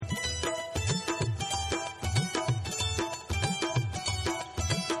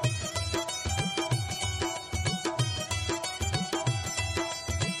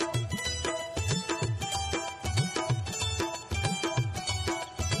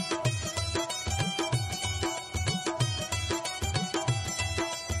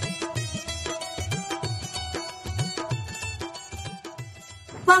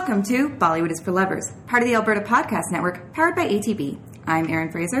Welcome to Bollywood is for Lovers, part of the Alberta Podcast Network, powered by ATB. I'm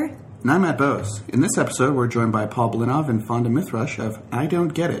Erin Fraser. And I'm Matt Bose. In this episode, we're joined by Paul Blinov and Fonda Mithrush of I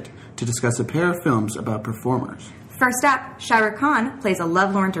Don't Get It to discuss a pair of films about performers. First up, Shah Rukh Khan plays a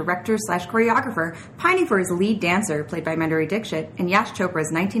lovelorn director/choreographer pining for his lead dancer, played by Madhuri Dixit, in Yash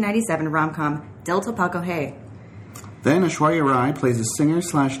Chopra's 1997 rom-com Dil To Pagal Hai. Then Aishwarya Rai plays a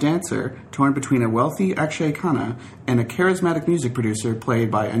singer/dancer torn between a wealthy Akshay Khanna and a charismatic music producer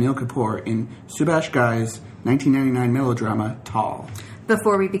played by Anil Kapoor in Subhash Ghai's 1999 melodrama Taal.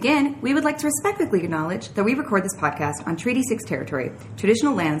 Before we begin, we would like to respectfully acknowledge that we record this podcast on Treaty 6 territory,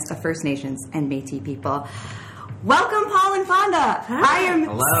 traditional lands of First Nations and Métis people. Welcome, Paul and Fonda. Hi. I am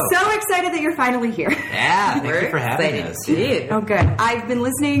Hello. So excited that you're finally here. Yeah, thank you for having us. Too. Oh, good. I've been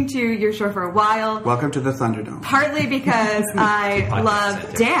listening to your show for a while. Welcome to the Thunderdome. Partly because I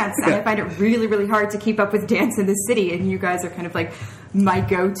love dance, and I find it really, really hard to keep up with dance in the city, and you guys are kind of like my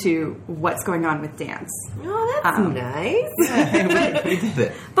go-to what's going on with dance. Oh, that's nice. We did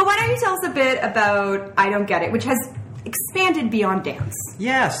it. But why don't you tell us a bit about I Don't Get It, which has expanded beyond dance.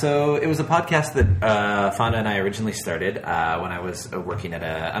 Yeah, so it was a podcast that Fonda and I originally started when I was working at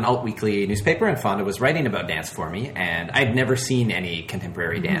an alt-weekly newspaper, and Fonda was writing about dance for me, and I'd never seen any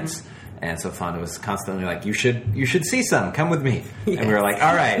contemporary dance. And so Fonda was constantly like, you should see some, come with me. Yes. And we were like,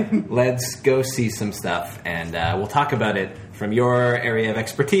 all right, let's go see some stuff, and we'll talk about it from your area of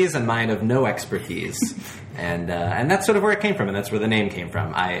expertise and mine of no expertise. And that's sort of where it came from, and that's where the name came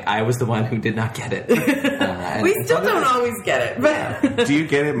from. I was the one who did not get it. We still don't always get it. But Do you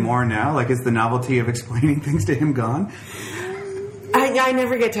get it more now? Like, is the novelty of explaining things to him gone? I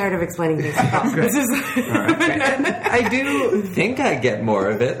never get tired of explaining things. I do think I get more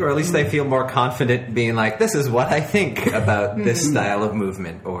of it, or at least I feel more confident being like, this is what I think about this style of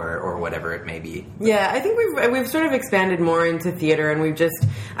movement, or whatever it may be. Yeah, I think we've sort of expanded more into theater, and we've just,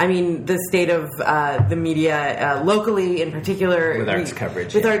 the state of the media locally in particular. With arts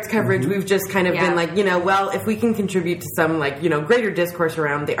coverage. We've just kind of been like, well, if we can contribute to some, greater discourse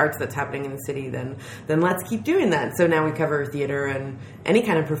around the arts that's happening in the city, then let's keep doing that. So now we cover theater and any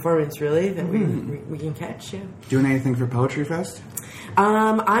kind of performance, really, that we can catch. Yeah. Doing anything for Poetry Fest?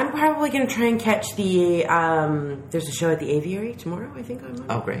 I'm probably going to try and catch the. There's a show at the Aviary tomorrow, I think.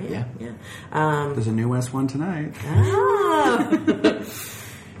 Oh, great! Yeah. There's a New West one tonight. Oh.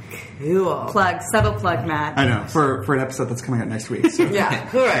 Cool. Subtle plug, Matt. I know, for an episode that's coming out next week. So. Yeah,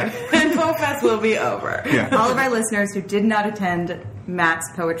 correct. And Poe Fest will be over. Yeah. All of our listeners who did not attend Matt's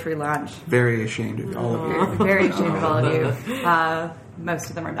poetry launch. Very ashamed of all of you. Very ashamed of all of you. Most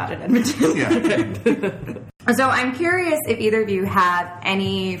of them are not at Edmonton. Yeah. So I'm curious if either of you have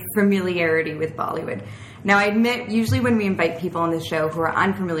any familiarity with Bollywood. Now, I admit, usually when we invite people on this show who are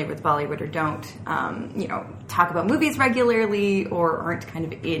unfamiliar with Bollywood or don't, talk about movies regularly or aren't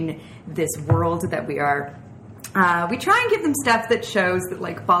kind of in this world that we are, we try and give them stuff that shows that,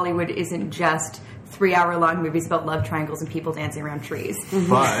 Bollywood isn't just 3-hour-long movies about love triangles and people dancing around trees.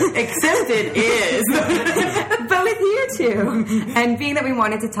 But except it is. But with you two, and being that we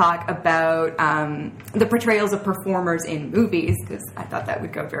wanted to talk about the portrayals of performers in movies, because I thought that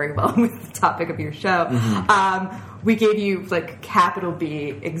would go very well with the topic of your show, we gave you, capital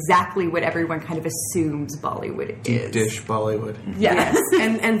B, exactly what everyone kind of assumes Bollywood is. deep dish Bollywood. Yes.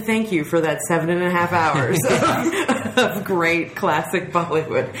 And thank you for that 7.5 hours of great classic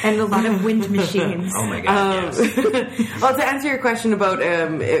Bollywood. And a lot of wind machines. Oh my God, yes. Well, to answer your question about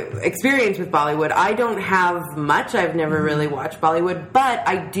experience with Bollywood, I don't have much. I've never really watched Bollywood, but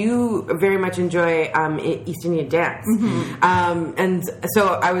I do very much enjoy East Indian dance. And so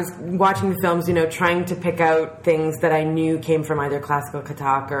I was watching the films, trying to pick out things that I knew came from either classical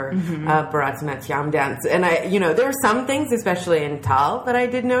Kathak or Bharatanatyam dance. And there were some things, especially in Taal, that I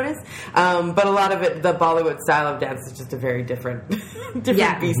did notice. But a lot of it, the Bollywood style of dance is just a very different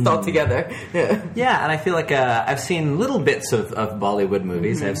beast altogether. Yeah, and I feel like I've seen little bits of Bollywood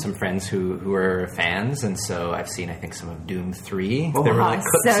movies. I have some friends who are fans, and so I've seen, I think, some of Doom 3. Oh, there were clips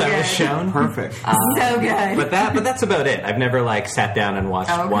so I was good. shown. Perfect. So good. But that's about it. I've never sat down and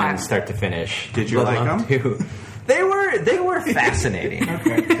watched one start to finish. Did you like them? Two. They were fascinating.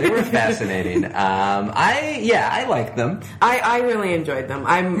 Okay. They were fascinating. I liked them. I really enjoyed them.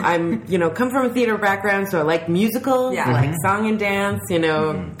 I'm come from a theater background, so I like musicals, I like song and dance,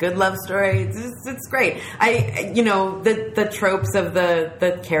 good love stories. It's great. The tropes of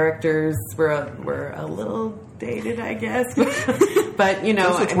the characters were a little outdated, I guess. But you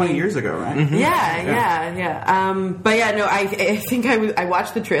know, That was 20 years ago, right? Mm-hmm. Yeah. But yeah, no, I think I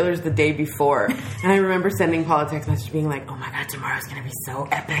watched the trailers the day before, and I remember sending Paul a text message being like, "Oh my god, tomorrow's gonna be so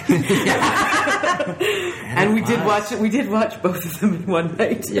epic." And we did watch both of them in one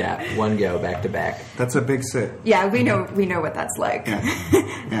night. Yeah, one go back to back. That's a big sit. Yeah, we know what that's like.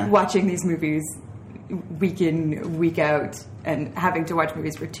 Yeah. Watching these movies week in, week out, and having to watch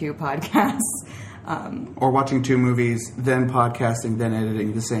movies for 2 podcasts. Or watching 2 movies, then podcasting, then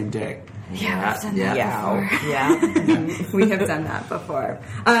editing the same day. Yeah, we've done that before. Yeah. We have done that before.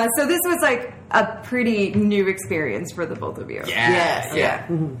 So this was like a pretty new experience for the both of you. Yes. Yeah.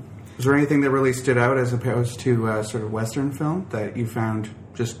 Was there anything that really stood out as opposed to sort of Western film that you found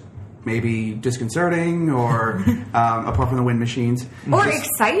just maybe disconcerting, or apart from the wind machines, Or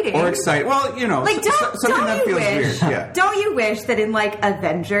exciting. Or exciting. Well, you know, Like, something that feels wish, weird. Yeah. Don't you wish that in like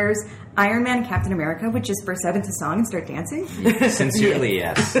Avengers, Iron Man and Captain America would just burst out into song and start dancing? Sincerely,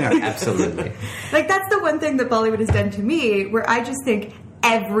 yes. Absolutely. Like, that's the one thing that Bollywood has done to me, where I just think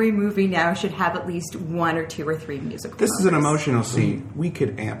every movie now should have at least 1 or 2 or 3 musical This is an numbers. emotional scene. We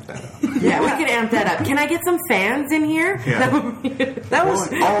could amp that up. Yeah, we could amp that up. Can I get some fans in here? Yeah. That was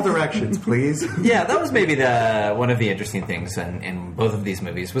Going all directions, please. Yeah, that was maybe one of the interesting things in both of these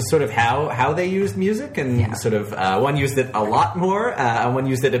movies was sort of how they used music, and sort of one used it a lot more, one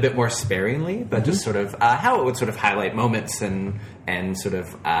used it a bit more sparingly, but just sort of how it would sort of highlight moments and sort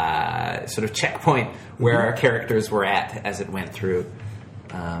of checkpoint where our characters were at as it went through.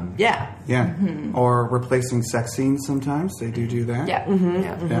 Yeah. Or replacing sex scenes sometimes. They do that.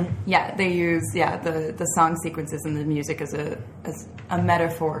 Yeah. Yeah, they use the song sequences and the music as a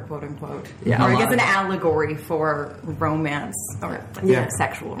metaphor, quote unquote, Yeah. or I guess an allegory for romance or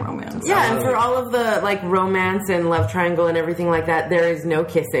sexual romance. Yeah, and for all of the like romance and love triangle and everything like that, there is no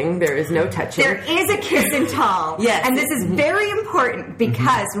kissing, there is no touching. There is a kiss in Taal. Yes. And this is very important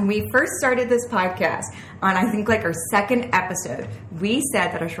because when we first started this podcast, on I think like our 2nd episode, we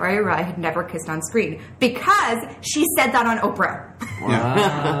said that Aishwarya Rai had never kissed on screen because she said that on Oprah.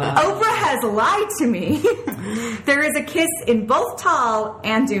 Yeah. Oprah has lied to me. There is a kiss in both Taal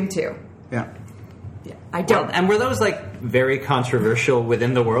and Doom 2. Yeah. I don't. And were those like very controversial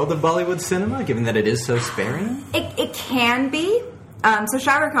within the world of Bollywood cinema, given that it is so sparing? It can be. So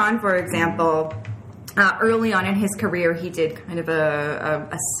Shah Rukh Khan, for example, early on in his career, he did kind of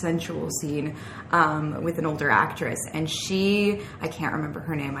a sensual scene with an older actress, and I can't remember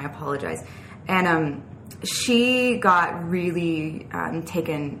her name, I apologize, and she got really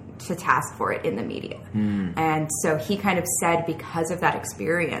taken to task for it in the media. And so he kind of said because of that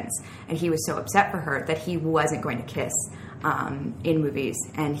experience, and he was so upset for her, that he wasn't going to kiss in movies,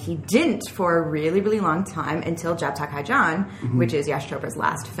 and he didn't for a really, really long time until Jab Tak Hai Jaan, which is Yash Chopra's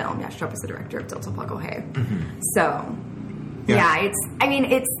last film. Yash Chopra's the director of Dil To Pagal Hai. So,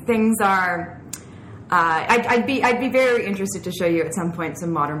 it's things are. I'd be very interested to show you at some point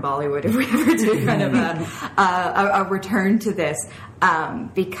some modern Bollywood if we ever do kind of a return to this,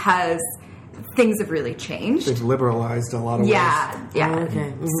 because things have really changed. They've liberalized a lot of ways. Yeah.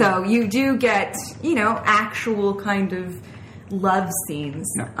 Okay. So you do get, actual kind of love scenes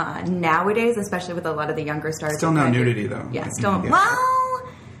nowadays, especially with a lot of the younger stars. Still no nudity, though. Yeah, still. Yeah. Well,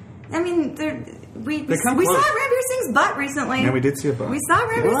 I mean, we saw Ranveer Singh's butt recently. Yeah, we did see a butt. We saw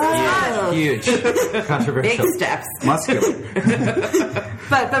Ranveer Singh's butt. Huge. Controversial. Big steps. Muscular.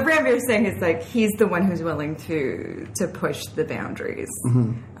 But Ranveer Singh is like, he's the one who's willing to push the boundaries.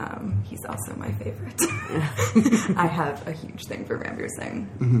 He's also my favorite. I have a huge thing for Ranveer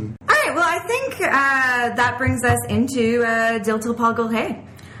Singh. All right, well, I think that brings us into Dil To Pagal Hai.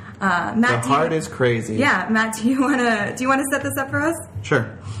 Matt, The heart is crazy. Yeah, Matt, do you want to set this up for us?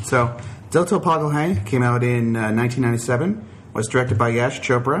 Sure. So, Dil To Pagal Hai came out in 1997. Was directed by Yash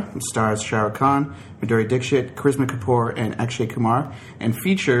Chopra, and stars Shah Rukh Khan, Madhuri Dixit, Karisma Kapoor, and Akshay Kumar, and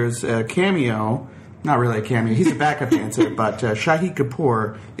features a cameo. Not really a cameo. He's a backup dancer, but Shahid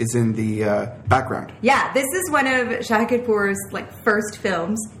Kapoor is in the background. Yeah, this is one of Shahid Kapoor's first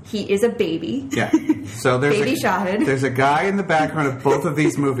films. He is a baby. Yeah. So there's Baby Shahid. There's a guy in the background of both of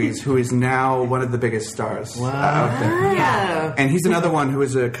these movies who is now one of the biggest stars out there. Yeah. And he's another one who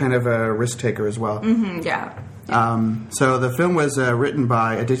is a kind of a risk taker as well. Yeah. So the film was written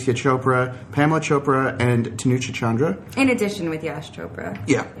by Aditya Chopra, Pamela Chopra, and Tanuja Chandra. In addition with Yash Chopra.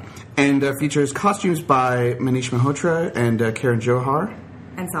 Yeah. And features costumes by Manish Malhotra and Karan Johar.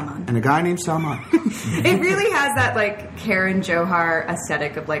 And Salman. And a guy named Salman. It really has that, like, Karen Johar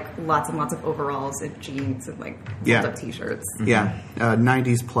aesthetic of, like, lots and lots of overalls and jeans and, like, pulled-up T-shirts. Yeah.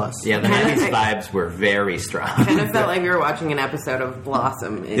 90s plus. Yeah, the 90s vibes were very strong. Kind of felt like we were watching an episode of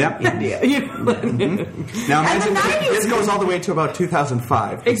Blossom in India. You know? Now imagine this goes all the way to about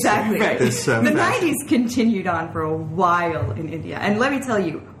 2005. Exactly. Right. The 90s continued on for a while in India. And let me tell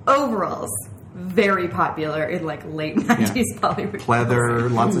you, overalls, very popular in, like, late 90s Bollywood.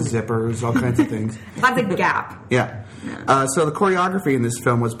 Pleather, lots of zippers, all kinds of things. Lots of Gap. Yeah. So the choreography in this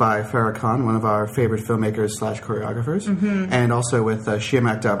film was by Farah Khan, one of our favorite filmmakers / choreographers, and also with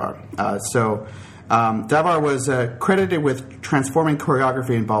Shiamak Davar. Davar was credited with transforming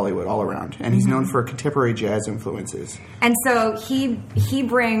choreography in Bollywood all around, and he's known for contemporary jazz influences. And so he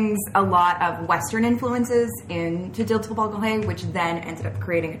brings a lot of Western influences into Dil To Pagal Hai, which then ended up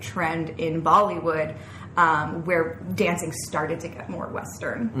creating a trend in Bollywood where dancing started to get more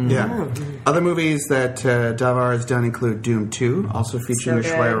Western. Yeah. Other movies that Davar has done include Doom 2, also featuring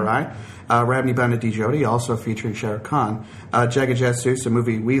Aishwarya Rai. Rabni Banda Di Jodi, also featuring Shah Rukh Khan. Jaga Jasus, a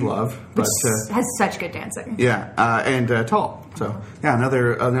movie we love. Which has such good dancing. Yeah, and Taal. So, yeah,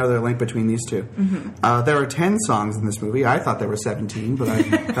 another link between these two. There are 10 songs in this movie. I thought there were 17, but I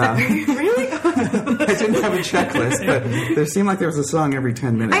didn't have a checklist, but there seemed like there was a song every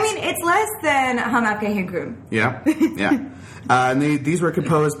 10 minutes. I mean, it's less than Hum Aapke Hain Koon. Yeah, yeah. And these were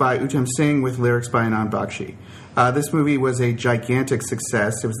composed by Uttam Singh with lyrics by Anand Bakshi. This movie was a gigantic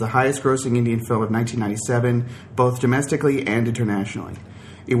success. It was the highest-grossing Indian film of 1997, both domestically and internationally.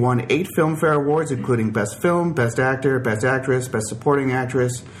 It won 8 Filmfare Awards, including Best Film, Best Actor, Best Actress, Best Supporting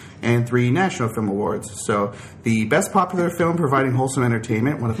Actress, and 3 National Film Awards. So, the Best Popular Film Providing Wholesome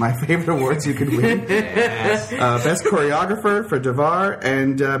Entertainment, one of my favorite awards you could win. Best Choreographer for Davar,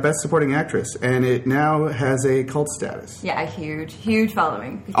 and Best Supporting Actress. And it now has a cult status. Yeah, a huge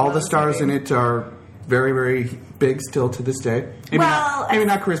following. All the stars in it are very, very big still to this day. Maybe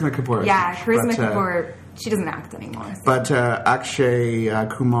not Charisma Kapoor. Yeah, Charisma Kapoor, she doesn't act anymore. So. But Akshay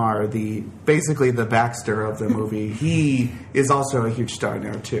Kumar, basically the Baxter of the movie, he is also a huge star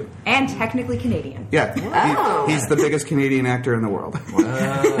now, too. And technically Canadian. Yeah. He's the biggest Canadian actor in the world.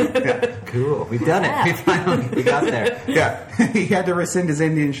 Cool. We've done it. We got there. Yeah. He had to rescind his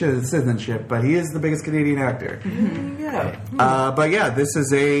Indian citizenship, but he is the biggest Canadian actor. But yeah, this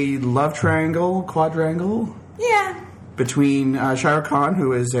is a love triangle, quadrangle. Yeah. Between Shah Rukh Khan,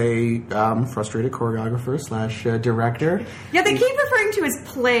 who is a frustrated choreographer / director. Yeah, they keep referring to his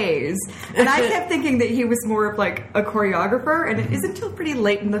plays, and I kept thinking that he was more of like a choreographer, and it isn't until pretty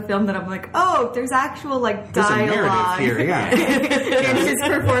late in the film that I'm like, oh, there's actual like dialogue here, in his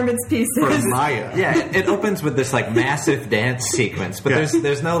performance pieces. For Maya. Yeah, it opens with this like massive dance sequence, but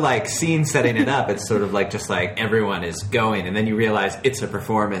there's no like scene setting it up. It's sort of like just like everyone is going, and then you realize it's a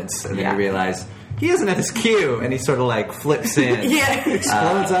performance, and then you realize he doesn't have his cue, and he sort of like flips in.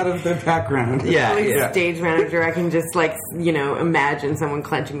 Explodes out of the background. Stage manager, I can just like, imagine someone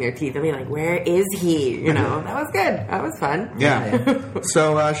clenching their teeth and be like, where is he? That was good. That was fun. Yeah.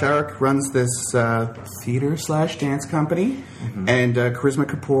 So Shah Rukh runs this theater / dance company, and Charisma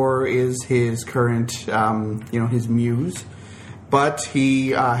Kapoor is his current, his muse. But he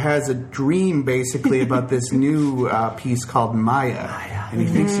has a dream, basically, about this new piece called Maya. And he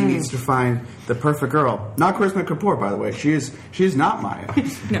thinks he needs to find the perfect girl. Not Charisma Kapoor, by the way. She is not Maya.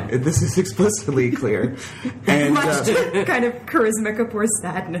 No. This is explicitly clear. And much to kind of Charisma Kapoor's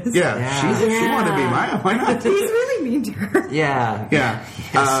sadness. She wanted to be Maya. Why not? He's really mean to her. Yeah.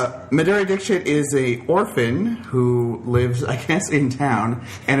 Madhuri Dixit is a orphan who lives, I guess, in town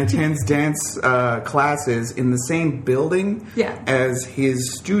and attends dance classes in the same building as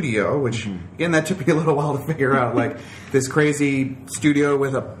his studio, which, again, that took me a little while to figure out. Like, this crazy studio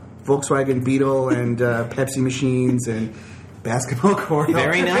with a Volkswagen Beetle and Pepsi machines and basketball court.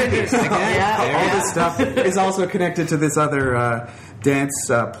 Very nice. All this stuff is also connected to this other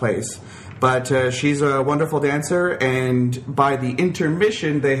dance place. But she's a wonderful dancer, and by the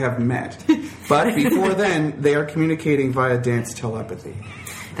intermission, they have met. But before then, they are communicating via dance telepathy.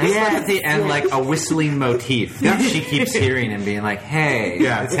 Telepathy and like a whistling motif. She keeps hearing and being like, hey,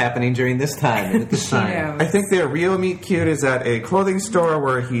 it's happening during this time and at this time. I think their real meet cute is at a clothing store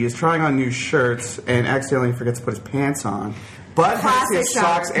where he is trying on new shirts and accidentally forgets to put his pants on. but has Classic his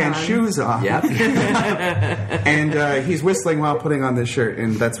socks Shah Rukh and Khan. shoes on. Yep. And he's whistling while putting on this shirt,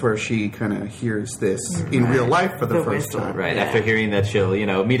 and that's where she kind of hears this in real life for the first whistle. time. Right, Yeah. after hearing that she'll,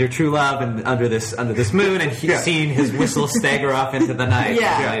 meet her true love and under this moon, and seeing his whistle stagger off into the night.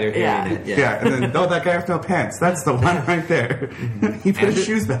 Yeah, Later yeah. hearing it. Yeah, and then, that guy with no pants. That's the one right there. He put his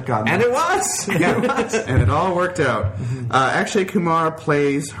shoes back on. And it was. Yeah, and it all worked out. Akshay Kumar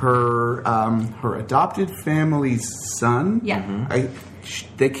plays her adopted family's son. Yeah.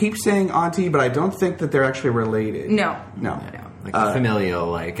 They keep saying auntie, but I don't think that they're actually related. No. Like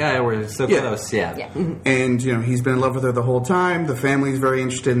familial, we're so close. Yeah. Yeah. And, he's been in love with her the whole time. The family's very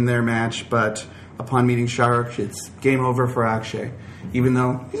interested in their match, but upon meeting Shah Rukh, it's game over for Akshay. Even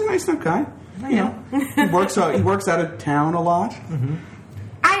though he's a nice enough guy. He works out of town a lot. Mm-hmm.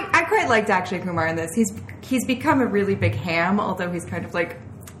 I quite liked Akshay Kumar in this. He's become a really big ham, although he's kind of like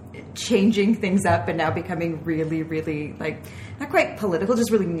changing things up and now becoming really, really not quite political,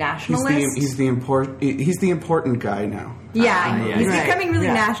 just really nationalist. He's the important guy now. Yeah, he's Right. becoming really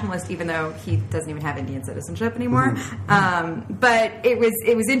Yeah. nationalist, even though he doesn't even have Indian citizenship anymore. But it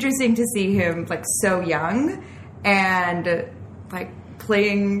was interesting to see him so young and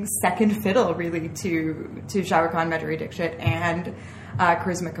playing second fiddle really to Shah Rukh Khan, Madhuri Dixit, and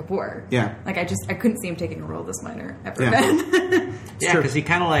Charisma Kapoor. Yeah. I couldn't see him taking a role this minor ever Yeah. again. Yeah, because he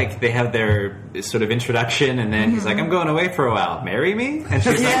kind of they have their sort of introduction, and then he's like, "I'm going away for a while. Marry me?" And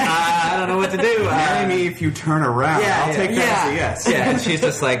she's like, "I don't know what to do. Marry me if you turn around. Yeah, I'll take that as a yes. Yeah, and she's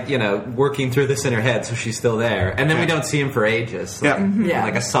just working through this in her head, so she's still there. And then we don't see him for ages. Yeah.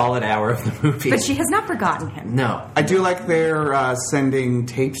 Like a solid hour of the movie. But she has not forgotten him. No. I do like their sending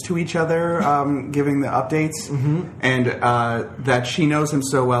tapes to each other, giving the updates, and that she knows him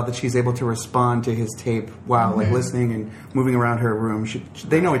so well that she's able to respond to his tape while listening and moving around her room.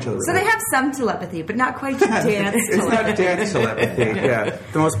 They know each other. So they have some telepathy, but not quite dance It's not telepathy. dance telepathy. Yeah,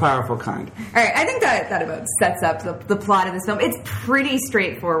 the most powerful kind. All right, I think that about sets up the plot of this film. It's pretty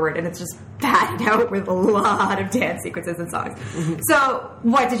straightforward, and it's just padded out with a lot of dance sequences and songs. So,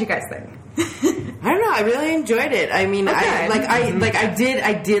 what did you guys think? I don't know. I really enjoyed it. I mean, Okay.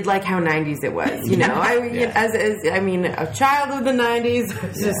 I did like how 90s it was. As a child of the 90s, it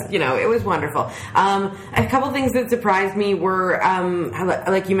was just it was wonderful. A couple things that surprised me were,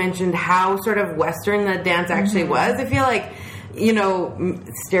 like you mentioned, how sort of Western the dance actually was. I feel like,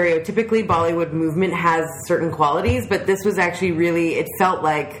 stereotypically Bollywood movement has certain qualities, but this was actually really, it felt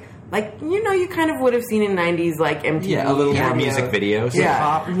like you kind of would have seen in 90s MTV. Yeah, a little more music videos.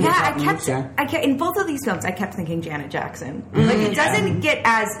 Pop, Yeah, hip-hop I moves, kept in both of these films. I kept thinking Janet Jackson. It doesn't get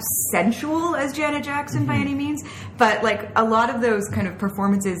as sensual as Janet Jackson by any means, but a lot of those kind of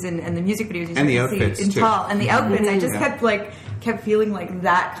performances and the music videos you And the start to see outfits, in too. Taal and the outfits, I just Yeah. kept feeling like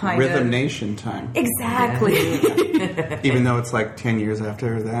that kind Rhythm of Nation time. exactly. Even though it's 10 years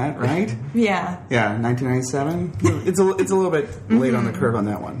after that, right? Yeah. Yeah, 1997. It's a little bit late on the curve on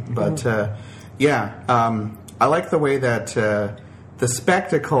that one, but I like the way that the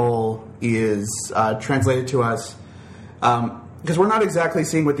spectacle is translated to us, because we're not exactly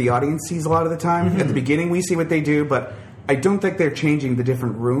seeing what the audience sees a lot of the time. At the beginning, we see what they do, but I don't think they're changing the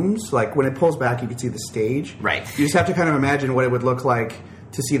different rooms. When it pulls back, you can see the stage. Right. You just have to kind of imagine what it would look like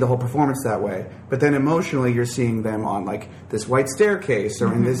to see the whole performance that way. But then emotionally, you're seeing them on this white staircase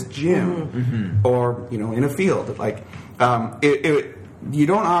or in this gym or in a field. You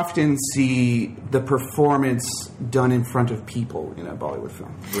don't often see the performance done in front of people in a Bollywood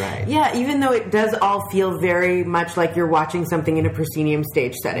film. Right. Yeah, even though it does all feel very much like you're watching something in a proscenium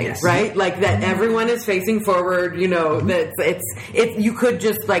stage setting, Yes. right? That everyone is facing forward, that you could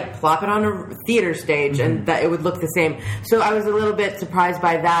just plop it on a theater stage and that it would look the same. So I was a little bit surprised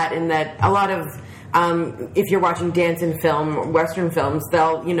by that, in that a lot of if you're watching dance in film, Western films,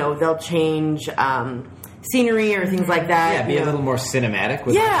 they'll change scenery or things like that. Yeah, be a little more cinematic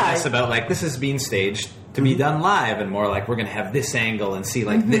with less about this is being staged to be done live, and more we're going to have this angle and see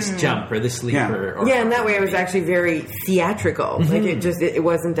this jump or this leap. Yeah. Or And that way it was actually very theatrical. It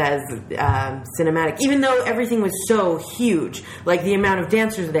wasn't as cinematic, even though everything was so huge. The amount of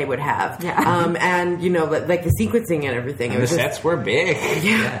dancers they would have, and the sequencing and everything. And It the was sets were big.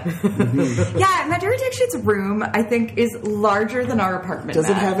 Yeah, Madhuri Dixit's room, I think, is larger than our apartment. Does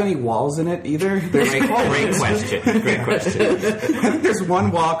it Matt. have any walls in it either? Great question. Great question. I think there's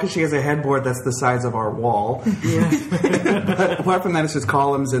one wall because she has a headboard that's the size of our wall. But apart from that, it's just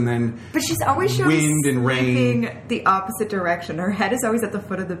columns and then But she's always shown wind and rain. sleeping the opposite direction. Her head is always at the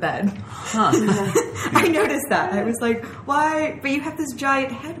foot of the bed. I noticed that. I was like, why? But you have this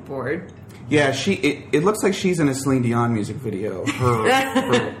giant headboard. Yeah, it looks like she's in a Celine Dion music video.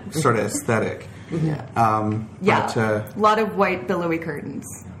 Her sort of aesthetic. Yeah. Yeah, But, a lot of white billowy curtains.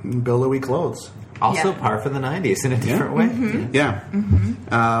 billowy clothes. Also Yeah. par for the 90s in a different way. Mm-hmm. Yeah.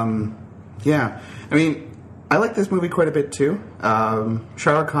 Yeah. I mean, I like this movie quite a bit too. Shah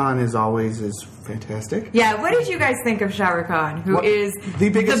Rukh Khan is fantastic. Yeah, what did you guys think of Shah Rukh Khan, who is the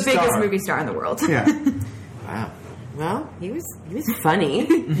biggest star. movie star in the world? Yeah. Wow. Well, he was funny.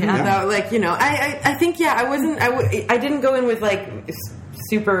 Yeah. Though, like, you know, I think I didn't go in with like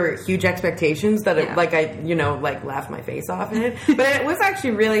super huge expectations that Yeah. I laughed my face off in it, but it was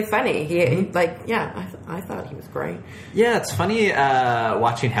actually really funny. I thought he was great. Yeah, it's funny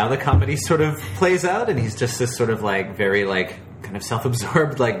watching how the comedy sort of plays out, and he's just this sort of like very like kind of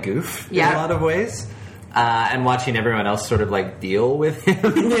self-absorbed like goof in Yeah. a lot of ways. And watching everyone else sort of like deal with him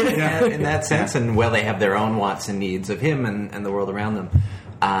in that sense, and they have their own wants and needs of him and the world around them.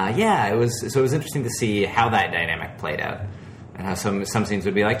 It was interesting to see how that dynamic played out, and how some scenes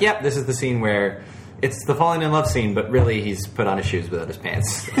would be like, "Yep, this is the scene where it's the falling in love scene," but really he's put on his shoes without his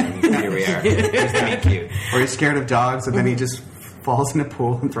pants, and here we are. Here's to be cute. Or he's scared of dogs, and then he just falls in a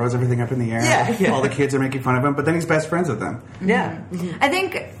pool and throws everything up in the air. Yeah. All the kids are making fun of him, but then he's best friends with them. Yeah. I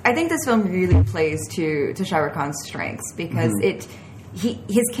think this film really plays to Shah Rukh Khan's strengths because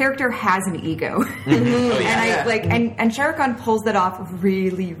his character has an ego, and Shah Rukh Khan pulls that off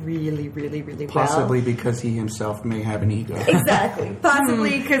really, really, really, really well. Possibly because he himself may have an ego. Exactly.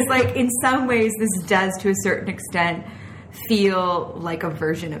 Possibly because, like, in some ways, this does, to a certain extent, feel like a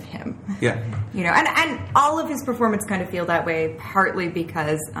version of him. Yeah. You know, and all of his performance kind of feel that way, partly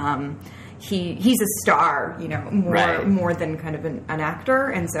because he's a star, you know, more than kind of an actor,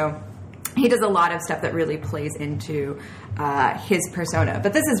 and so he does a lot of stuff that really plays into his persona.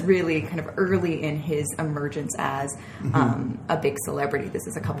 But this is really kind of early in his emergence as a big celebrity. This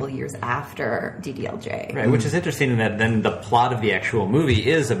is a couple of years after DDLJ. Right, which is interesting in that then the plot of the actual movie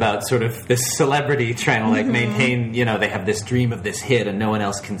is about sort of this celebrity trying to like maintain, you know, they have this dream of this hit and no one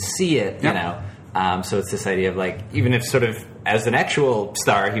else can see it, you know. So it's this idea of like, even if sort of as an actual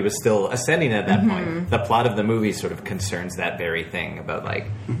star he was still ascending at that point, the plot of the movie sort of concerns that very thing about like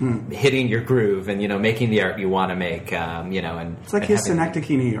hitting your groove and, you know, making the art you want to make, you know, and It's like his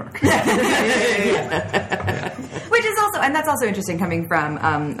Synecdoche, New York. Which is also, and that's also interesting coming from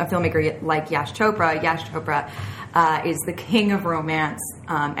a filmmaker like Yash Chopra. Yash Chopra is the king of romance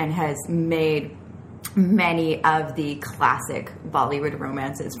and has made many of the classic Bollywood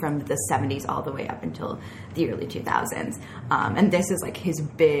romances from the 70s all the way up until the early 2000s. And this is like his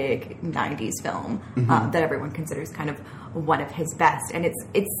big 90s film that everyone considers kind of one of his best. And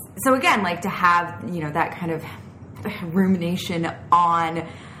it's so again, like to have, you know, that kind of rumination on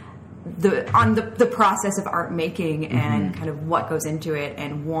the process of art making and kind of what goes into it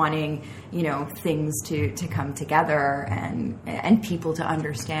and wanting, you know, things to come together and people to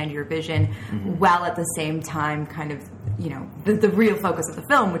understand your vision while at the same time kind of, you know, the real focus of the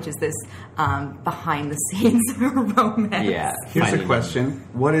film, which is this behind the scenes romance. Yeah. Here's a question.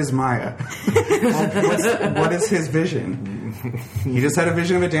 What is Maya? What is his vision? He just had a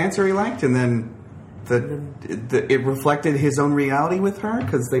vision of a dancer he liked, and then it reflected his own reality with her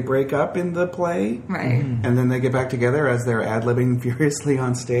because they break up in the play, Right. and then they get back together as they're ad-libbing furiously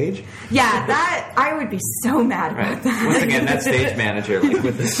on stage. Yeah, that I would be so mad about Right. that. Once again, that stage manager, like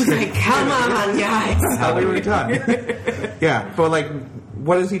with this. Like, come on, guys. That's how they were done. Yeah, but like,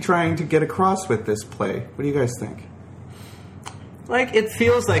 what is he trying to get across with this play? What do you guys think? Like, it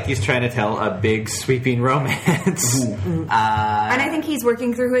feels like he's trying to tell a big, sweeping romance. And I think he's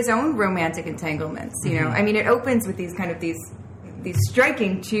working through his own romantic entanglements. You know, I mean, it opens with these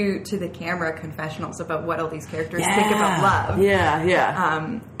striking to the camera confessionals about what all these characters think about love.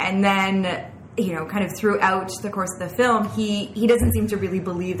 Yeah. And then, you know, kind of throughout the course of the film, he doesn't seem to really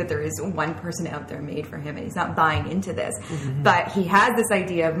believe that there is one person out there made for him, and he's not buying into this. But he has this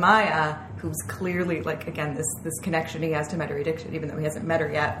idea of Maya, who's clearly, like, again, this connection he has to Metairie Dixit, even though he hasn't met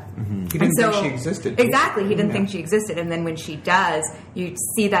her yet. He didn't think she existed. Exactly, he didn't think she existed. And then when she does, you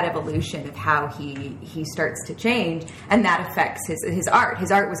see that evolution of how he starts to change, and that affects his art.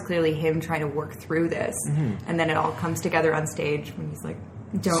 His art was clearly him trying to work through this. And then it all comes together on stage when he's like,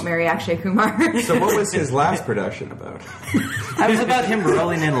 don't marry Akshay Kumar. So what was his last production about? It was about him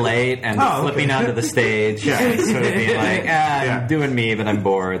rolling in late and flipping onto the stage, and sort of being like, I'm doing me, but I'm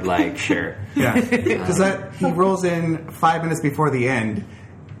bored, like, sure. Yeah, because he rolls in 5 minutes before the end.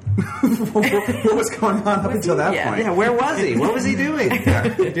 What was going on up until that point? Yeah, where was he? What was he doing?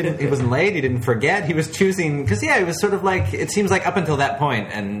 He wasn't late, he didn't forget, he was choosing, because it was sort of like, it seems like up until that point,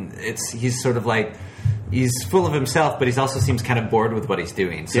 and he's sort of like, he's full of himself, but he also seems kind of bored with what he's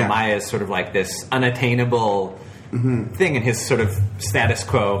doing. So Maya is sort of like this unattainable thing in his sort of status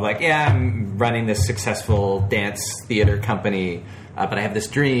quo of like, yeah, I'm running this successful dance theater company, but I have this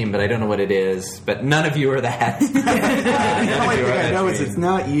dream, but I don't know what it is. But none of you are that. I know it's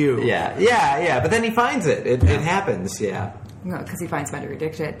not you. Yeah. But then he finds it. It happens. Yeah. No, because he finds Madhuri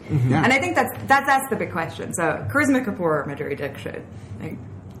Dixit. Yeah. And I think that's the big question. So, Charisma Kapoor or Madhuri Dixit? Like,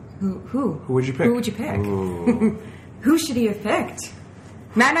 who would you pick? Who would you pick? Who should he have picked?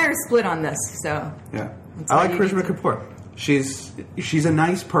 Matt and I are split on this, so... Yeah. I like Charisma Kapoor. She's a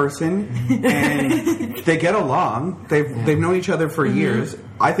nice person, and they get along. They've known each other for years.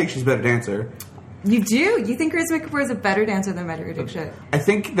 I think she's a better dancer. You do? You think Charisma Kapoor is a better dancer than Madhuri Dixit? I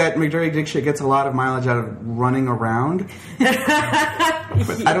think that Madhuri Dixit gets a lot of mileage out of running around.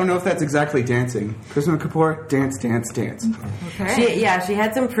 But I don't know if that's exactly dancing. Charisma Kapoor, dance. Okay. She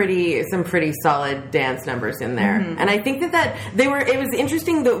had some pretty solid dance numbers in there, and I think that they were. It was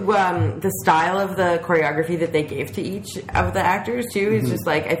interesting the style of the choreography that they gave to each of the actors too. It's just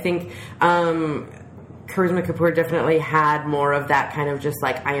like I think. Charisma Kapoor definitely had more of that kind of just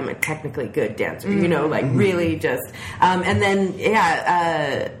like I am a technically good dancer, really just. And then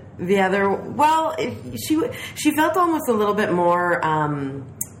the other, she felt almost a little bit more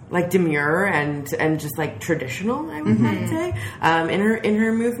like demure and just like traditional, I would say, in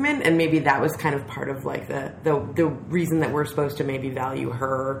her movement, and maybe that was kind of part of like the reason that we're supposed to maybe value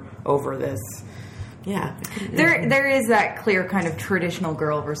her over this. Yeah, there is that clear kind of traditional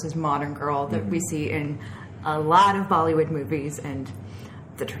girl versus modern girl that we see in a lot of Bollywood movies, and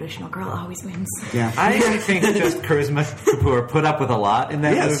the traditional girl always wins. Yeah, I think just Charisma Kapoor put up with a lot in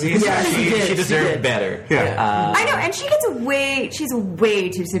that movie. Yeah, she deserved better. Yeah. I know, and she's way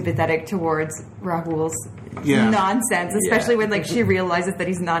too sympathetic towards Rahul's nonsense, especially when like she realizes that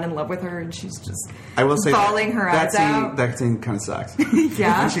he's not in love with her, and she's just I will say bawling her eyes out. That scene kind of sucks.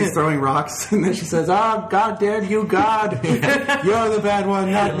 Yeah, and she's throwing rocks, and then she says, "Oh, God, Dad, you God, you're the bad one,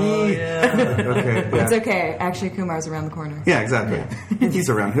 not me." Okay, it's okay. Actually, Kumar's around the corner. Yeah, exactly. He's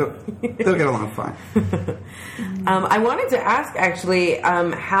around. They'll get along fine. I wanted to ask actually,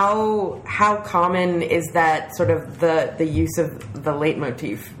 how common is that sort of the use of the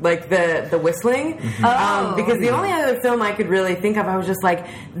leitmotif, like the whistling? Because the only other film I could really think of, I was just like,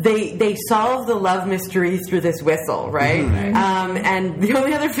 they solve the love mystery through this whistle, right? And the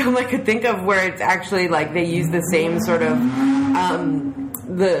only other film I could think of where it's actually like they use the same sort of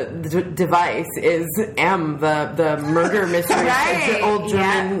the device is M, the murder mystery. Right. It's an old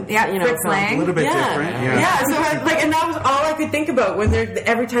German, Fritz film. Lang. A little bit different. Yeah. So and that was all I could think about when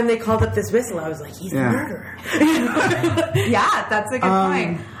every time they called up this whistle, I was like, he's the murderer. Yeah, that's a good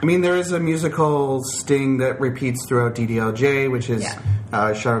point. I mean, there is a musical sting that repeats throughout DDLJ, which is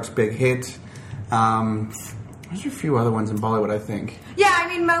Shah Rukh's big hit. There's a few other ones in Bollywood, I think. Yeah, I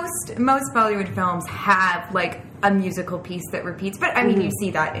mean, most Bollywood films have like a musical piece that repeats, but I mean, you see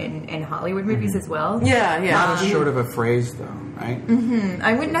that in Hollywood movies as well. Yeah. Not as short of a phrase, though, right?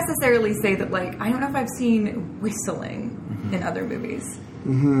 I wouldn't necessarily say that. Like, I don't know if I've seen whistling in other movies.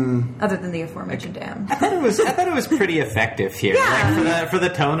 Other than the aforementioned Dam. I thought it was pretty effective here. Yeah. Like for the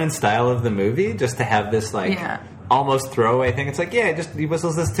tone and style of the movie, just to have this like almost throwaway thing. It's like, he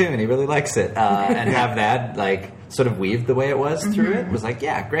whistles this tune, he really likes it, and have that like sort of weaved the way it was through it was like,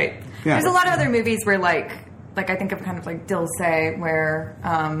 great. Yeah. There's a lot of other movies where like I think of kind of like Dil Se, where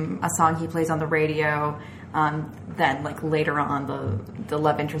a song he plays on the radio, then like later on the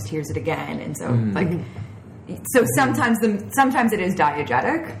love interest hears it again, and so like. So sometimes it is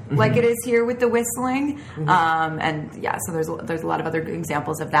diegetic, like it is here with the whistling, and so there's a lot of other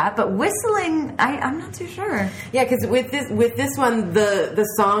examples of that. But whistling, I'm not too sure. Yeah, because with this one, the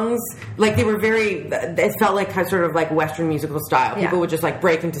songs like they were it felt like sort of like Western musical style. People would just like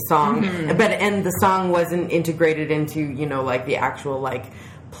break into song, and the song wasn't integrated into like the actual like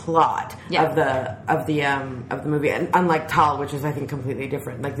plot of the movie, and unlike Taal, which is I think completely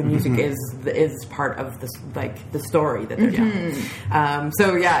different. Like the music is part of the story that they're telling.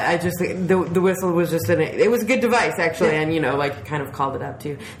 I just the whistle was just it was a good device actually, and like kind of called it up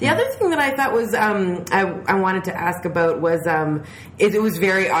too. The other thing that I thought was I wanted to ask about was it was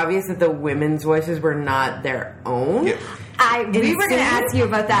very obvious that the women's voices were not their own. We were going to ask you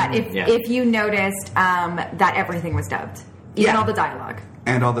about that if you noticed that everything was dubbed, even all the dialogue.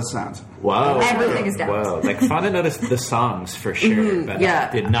 And all the sounds. Whoa. Everything is dubbed. Whoa. Like, Fonda noticed the songs for sure, but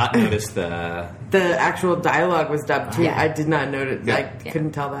did not notice the actual dialogue was dubbed too. Yeah. I did not notice. I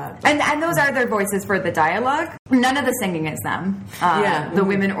couldn't tell that. And those are their voices for the dialogue. None of the singing is them. The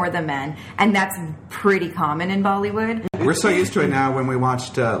women or the men. And that's pretty common in Bollywood. We're so used to it now when we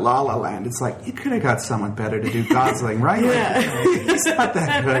watched La La Land. It's like, you could have got someone better to do Gosling, right? Like, he's not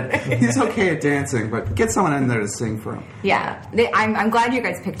that good. He's okay at dancing, but get someone in there to sing for him. Yeah. I'm glad you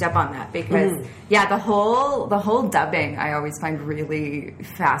guys picked up on that because, the whole dubbing I always find really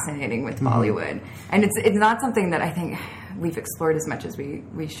fascinating with Bollywood. And it's not something that I think we've explored as much as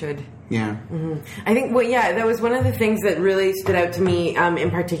we should. Yeah. I think, that was one of the things that really stood out to me in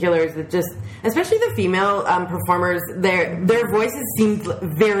particular is that just, especially the female performers, their voices seemed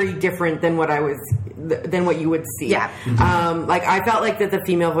very different than what you would see. Yeah. Like I felt like that the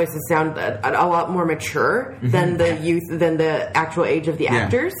female voices sound a lot more mature than than the actual age of the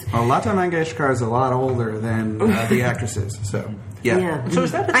actors. Well, Lata Mangeshkar is a lot older than the actresses, so... Yeah. So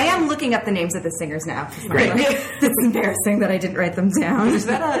is that I am looking up the names of the singers now. Great. It's embarrassing that I didn't write them down. Is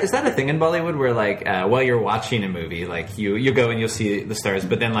that a thing in Bollywood where like while you're watching a movie, like you go and you'll see the stars,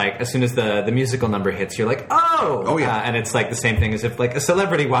 but then like as soon as the musical number hits, you're like, oh yeah, and it's like the same thing as if like a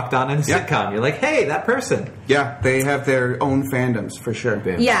celebrity walked on in a sitcom. You're like, hey, that person. Yeah, they have their own fandoms for sure.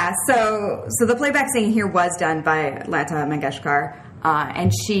 Yeah. So the playback singing here was done by Lata Mangeshkar.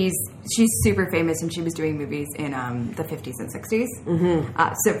 And she's super famous, and she was doing movies in the 50s and 60s.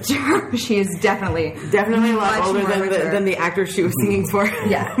 So she is definitely a lot older than the actor she was singing for.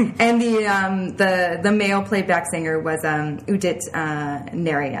 Yeah, and the male playback singer was Udit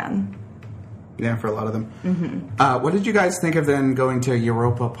Narayan. Yeah, for a lot of them. What did you guys think of then going to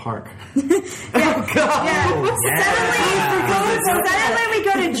Europa Park? Suddenly we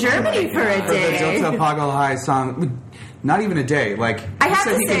go to Germany for a day. The Jota Pagal High song. Not even a day. Like, he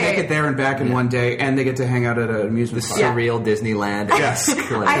said he can make it there and back in one day, and they get to hang out at an amusement park. Surreal Disneyland. Yes.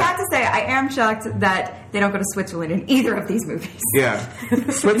 I have to say, I am shocked that they don't go to Switzerland in either of these movies. Yeah.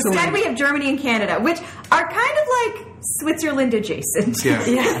 Switzerland. Instead, we have Germany and Canada, which are kind of like Switzerland adjacent.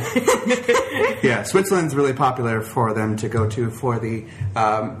 Yeah. Switzerland's really popular for them to go to for the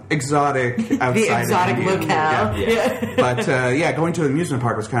exotic outside the exotic of India. locale. Yeah. But going to the amusement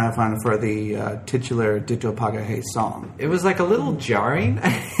park was kind of fun for the titular Ditto Paga Hey song. It was like a little jarring.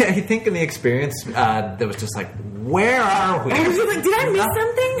 I think in the experience that was just like, where are we? I was like, did I miss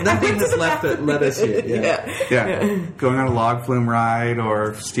something? Nothing has led us here. Yeah. Going on a log flume ride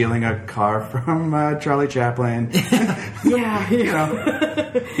or stealing a car from Charlie Chaplin. Yeah.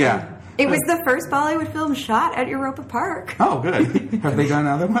 It was the first Bollywood film shot at Europa Park. Oh, good. Have they done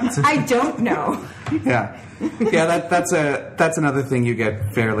other ones? I don't know. Yeah. That's another thing you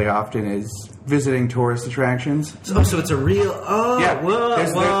get fairly often is visiting tourist attractions. So it's a real...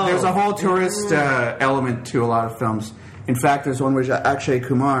 whoa. There's a whole tourist element to a lot of films. In fact, there's one with Akshay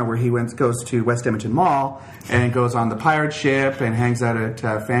Kumar where he goes to West Edmonton Mall and goes on the pirate ship and hangs out at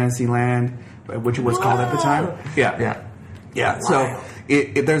Fantasyland, which it was called at the time. Yeah. So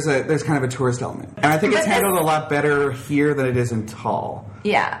there's kind of a tourist element, and I think it's handled a lot better here than it is in Taal.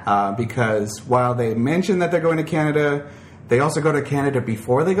 Yeah. Because while they mention that they're going to Canada, they also go to Canada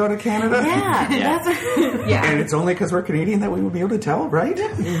before they go to Canada. Yeah. And it's only because we're Canadian that we will be able to tell, right?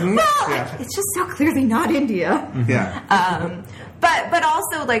 Mm-hmm. Well, it's just so clearly not India. Yeah. But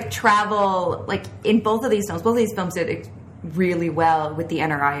also like travel, like in both of these films did really well with the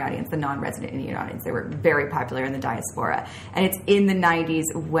NRI audience, the non-resident Indian audience. They were very popular in the diaspora. And it's in the 90s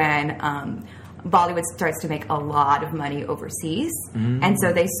when Bollywood starts to make a lot of money overseas. And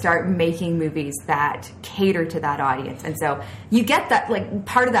so they start making movies that cater to that audience. And so you get that, like,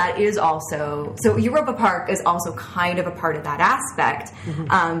 part of that is also... So Europa Park is also kind of a part of that aspect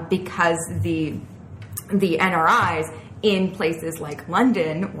because the NRIs in places like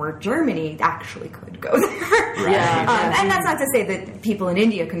London or Germany actually could go there. And that's not to say that people in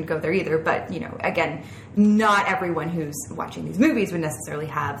India couldn't go there either, but, again, not everyone who's watching these movies would necessarily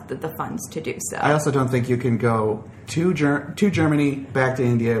have the funds to do so. I also don't think you can go to Germany, back to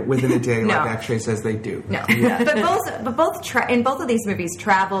India within a day like Akshay says they do. No. But both in both of these movies,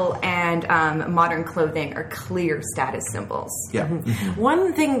 travel and modern clothing are clear status symbols. Yeah.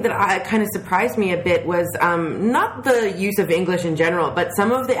 One thing that kind of surprised me a bit was not the use of English in general, but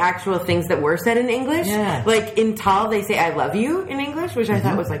some of the actual things that were said in English. Yeah. Like in Taal, they say "I love you" in English, which I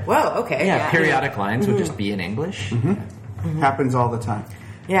thought was like, whoa, okay. Yeah, periodic lines would just be in English. Happens all the time.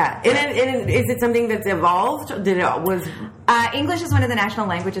 Yeah, and is it something that's evolved? English is one of the national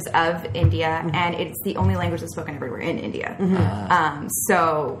languages of India, and it's the only language that's spoken everywhere in India.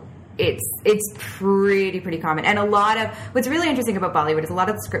 So it's pretty common. And a lot of what's really interesting about Bollywood is a lot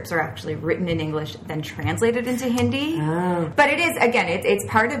of the scripts are actually written in English, then translated into Hindi. Oh. But it is, again, it's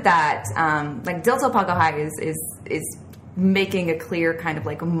part of that. Like Dil To Pagal Hai is making a clear kind of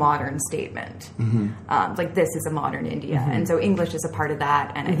like a modern statement. Like this is a modern India. And so English is a part of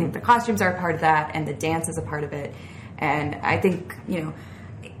that. And I think the costumes are a part of that. And the dance is a part of it. And I think,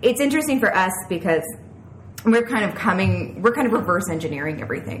 it's interesting for us because we're kind of reverse engineering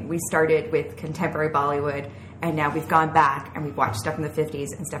everything. We started with contemporary Bollywood, and now we've gone back and we've watched stuff from the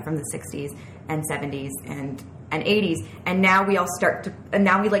 50s and stuff from the 60s and 70s and 80s, and now we start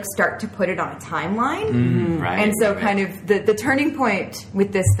to put it on a timeline. Right. And so kind of the turning point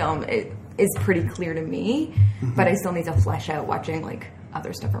with this film is pretty clear to me, but I still need to flesh out watching like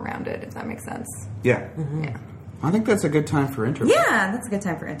other stuff around it, if that makes sense. Yeah. Yeah. I think that's a good time for interval. Yeah, that's a good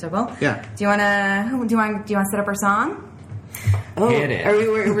time for interval. Yeah. Do you want to set up our song? Oh, Hit it.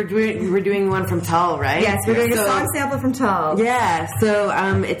 We're doing one from Taal, right? Yes, we're doing a song sample from Taal. Yeah, so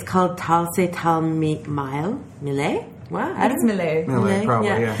it's called Taal Se Taal Mile. Wow, I think it's Malay. Malay, probably,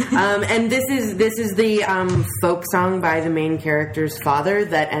 yeah. And this is the folk song by the main character's father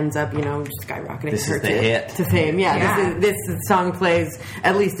that ends up, skyrocketing This her is the hit. to fame. Yeah, this song plays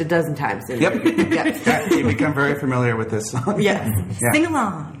at least a dozen times. Yep. You become very familiar with this song. Yes. Yeah. Sing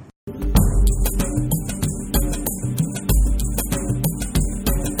along.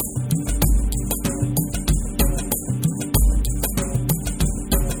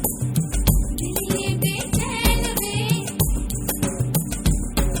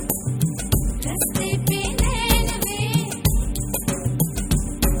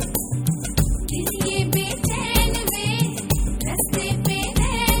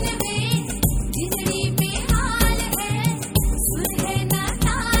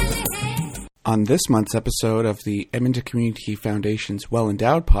 On this month's episode of the Edmonton Community Foundation's Well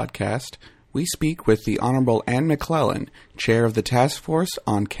Endowed podcast, we speak with the Honorable Anne McClellan, chair of the Task Force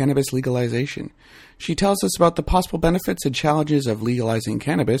on Cannabis Legalization. She tells us about the possible benefits and challenges of legalizing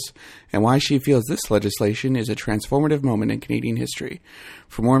cannabis and why she feels this legislation is a transformative moment in Canadian history.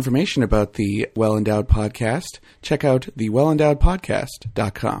 For more information about the Well Endowed podcast, check out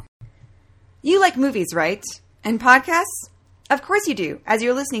thewellendowedpodcast.com. You like movies, right? And podcasts? Of course you do, as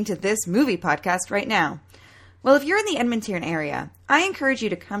you're listening to this movie podcast right now. Well, if you're in the Edmonton area, I encourage you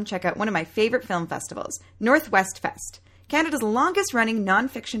to come check out one of my favorite film festivals, Northwest Fest. Canada's longest-running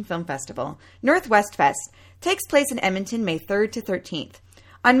non-fiction film festival, Northwest Fest, takes place in Edmonton May 3rd to 13th.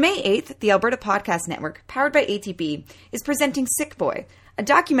 On May 8th, the Alberta Podcast Network, powered by ATB, is presenting Sick Boy, a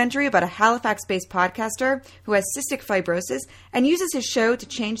documentary about a Halifax-based podcaster who has cystic fibrosis and uses his show to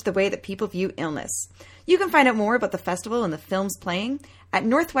change the way that people view illness. You can find out more about the festival and the films playing at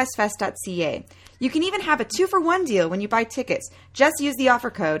northwestfest.ca. You can even have a 2-for-1 deal when you buy tickets. Just use the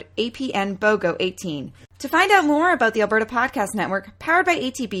offer code APNBOGO18. To find out more about the Alberta Podcast Network, powered by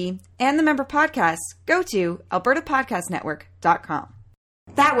ATB, and the member podcasts, go to albertapodcastnetwork.com.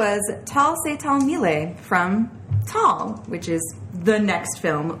 That was Taal Se Taal Mile from Taal, which is the next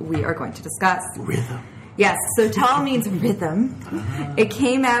film we are going to discuss. Rhythm. Yes, so Taal means rhythm. It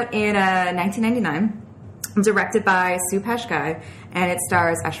came out in 1999. Directed by Subhash Ghai, and it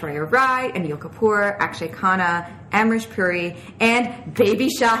stars Aishwarya Rai, Anil Kapoor, Akshay Khanna, Amrish Puri, and Baby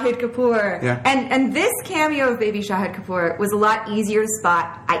Shahid Kapoor. Yeah. And this cameo of Baby Shahid Kapoor was a lot easier to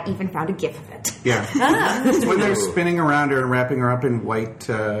spot. I even found a GIF of it. Yeah. It's when they're spinning around her and wrapping her up in white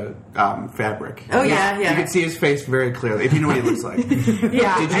fabric. Oh, yeah. You can see his face very clearly, if you know what he looks like.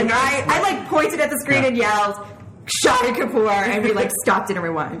 Yeah, and I pointed at the screen and yelled, Shahid Kapoor, and we stopped it and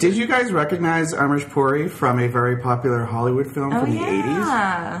rewound. Did you guys recognize Amrish Puri from a very popular Hollywood film from the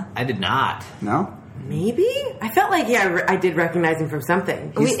 80s? I did not. No? Maybe? I felt like, I did recognize him from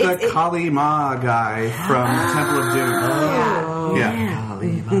something. He's the Kali Ma guy from Temple of Doom. Oh, yeah.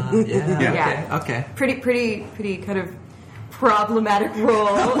 Kali Ma. Yeah. Okay. Pretty kind of problematic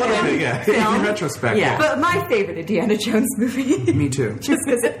role in film. In retrospect. Yeah. But my favorite Indiana Jones movie. Me too. Just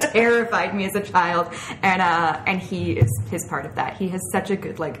because it terrified me as a child, and he is his part of that. He has such a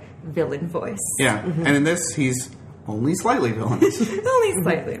good villain voice. Yeah, and in this he's only slightly villainous. Only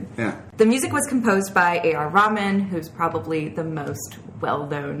slightly. Yeah. The music was composed by A.R. Rahman, who's probably the most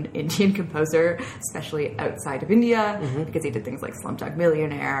well-known Indian composer, especially outside of India, because he did things like Slumdog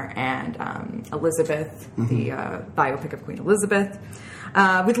Millionaire and Elizabeth, the biopic of Queen Elizabeth,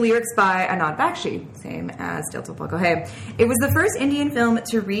 with lyrics by Anand Bakshi, same as Dil To Pagal Hai. It was the first Indian film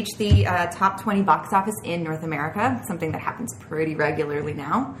to reach the top 20 box office in North America, something that happens pretty regularly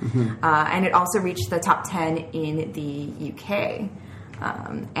now. And it also reached the top 10 in the UK.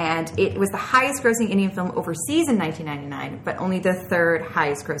 And it was the highest grossing Indian film overseas in 1999, but only the third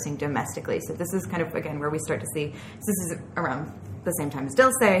highest grossing domestically. So this is kind of, again, where we start to see, this is around the same time as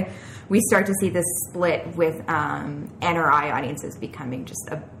Dilse, we start to see this split with NRI audiences becoming just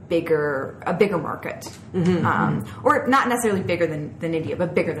a bigger market. Or not necessarily bigger than India,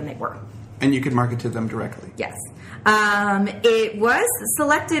 but bigger than they were. And you could market to them directly. Yes. It was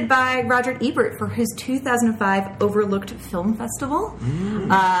selected by Roger Ebert for his 2005 Overlooked Film Festival.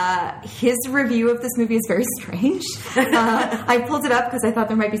 His review of this movie is very strange. I pulled it up because I thought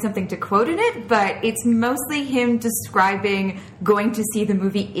there might be something to quote in it, but it's mostly him describing going to see the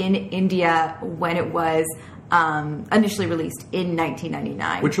movie in India when it was initially released in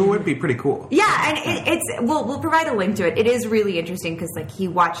 1999, which would be pretty cool. Yeah, and we'll provide a link to it. It is really interesting because like he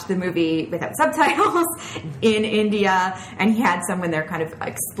watched the movie without subtitles in India, and he had someone there kind of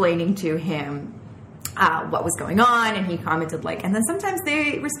explaining to him what was going on, and he commented like, and then sometimes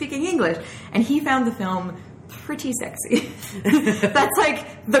they were speaking English, and he found the film pretty sexy. That's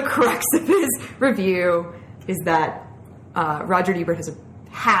like the crux of his review, is that Roger Ebert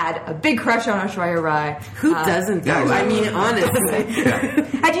had a big crush on Aishwarya Rai. Who doesn't, though? I mean, honestly.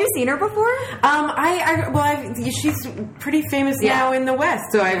 Had you seen her before? She's pretty famous now in the West,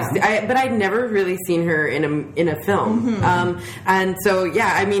 so but I'd never really seen her in a film. And so,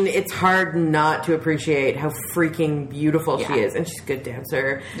 I mean, it's hard not to appreciate how freaking beautiful she is, and she's a good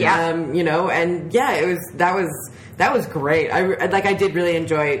dancer. You know, and that was great. I did really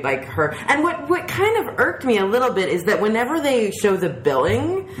enjoy like her. And what kind of irked me a little bit is that whenever they show the billing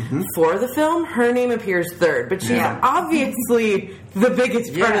for the film, her name appears third, but she's obviously the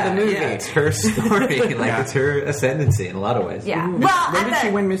biggest part of the movie. Yeah, it's her story. It's her ascendancy in a lot of ways. Yeah. Well, when did she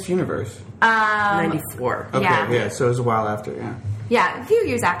win Miss Universe? 94. Okay, yeah. So it was a while after. Yeah, a few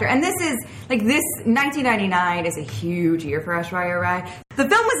years after. And this is, 1999 is a huge year for Aishwarya Rai. The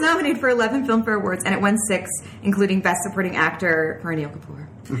film was nominated for 11 Filmfare Awards, and it won 6, including Best Supporting Actor for Anil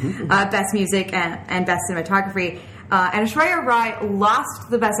Kapoor, Best Music, and Best Cinematography. And Aishwarya Rai lost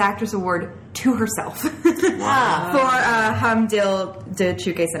the Best Actress Award to herself for Hum Dil De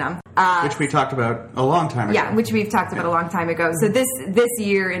Chuke Sanam. Which we talked about a long time ago. Yeah, which we've talked about a long time ago. So this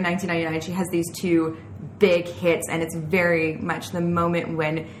year, in 1999, she has these two big hits, and it's very much the moment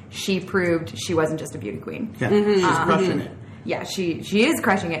when she proved she wasn't just a beauty queen. Yeah, she's crushing it. Yeah, she is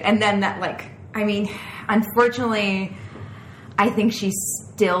crushing it. And then that, unfortunately, I think she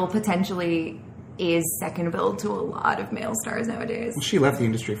still potentially is second billed to a lot of male stars nowadays. Well, she left the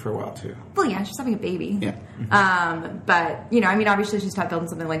industry for a while, too. Well, yeah, she's having a baby. Yeah. But, obviously she's top billed in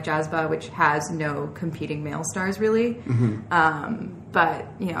something like Jazba, which has no competing male stars, really. But,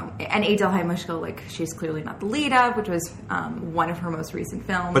 and Eid al-Hay Mushkil, she's clearly not the lead of, which was one of her most recent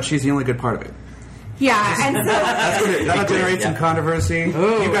films. But she's the only good part of it. Yeah, and so... That'll generate some controversy.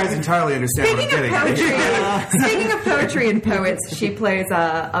 Oh. You guys entirely understand what I'm getting. Speaking of poetry and poets, she plays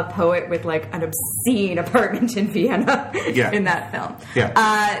a poet with, an obscene apartment in Vienna in that film.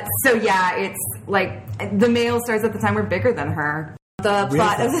 Yeah. It's, the male stars at the time were bigger than her. The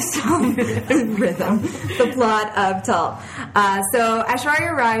plot of this film, the plot of Taal. So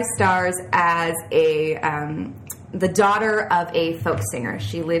Aishwarya Rai stars as the daughter of a folk singer.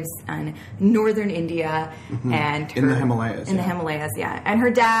 She lives in northern India and in the Himalayas. In the Himalayas, yeah. And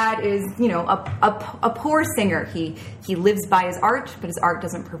her dad is, a poor singer. He lives by his art, but his art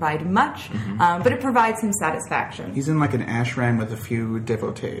doesn't provide much. But it provides him satisfaction. He's in an ashram with a few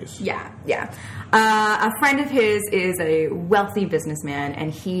devotees. Yeah. A friend of his is a wealthy businessman,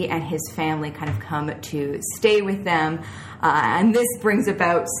 and he and his family kind of come to stay with them. And this brings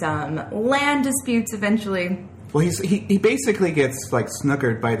about some land disputes eventually. Well, he basically gets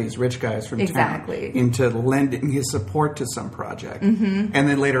snookered by these rich guys from town into lending his support to some project, and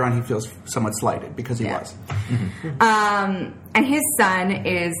then later on he feels somewhat slighted because he was. And his son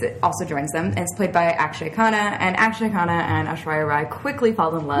also joins them, and it's played by Akshay Khanna. And Akshay Khanna and Aishwarya Rai quickly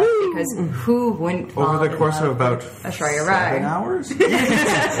fall in love because who wouldn't fall in love? Over the course of about Aishwarya Rai. 7 hours?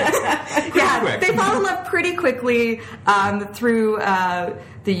 Yeah, they fall in love pretty quickly through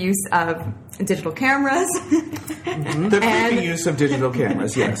the use of digital cameras. The creepy use of digital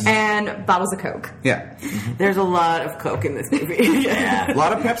cameras, yes. And bottles of Coke. Yeah. There's a lot of Coke in this movie. A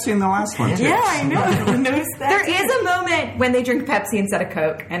lot of Pepsi in the last one, too. Yeah, I know. I noticed that. There is a moment when they drink Pepsi instead of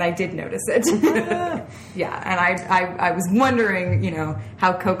Coke, and I did notice it. Yeah, and I was wondering,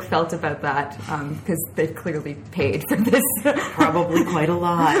 how Coke felt about that, because they clearly paid for this. Probably quite a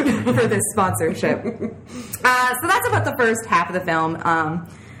lot. For this sponsorship. So that's about the first half of the film.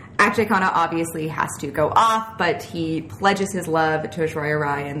 Akshay Khanna obviously has to go off, but he pledges his love to Aishwarya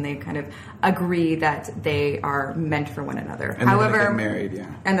Rai, and they kind of agree that they are meant for one another. And However, they're going to get married,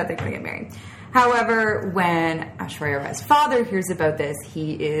 yeah. And that they're going to get married. However, when Aishwarya Rai's father hears about this,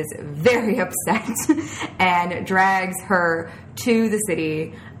 he is very upset and drags her to the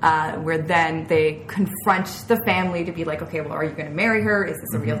city, where then they confront the family to be like, okay, well, are you going to marry her? Is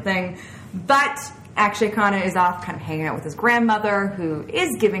this a real thing? But Akshay Khanna is off kind of hanging out with his grandmother, who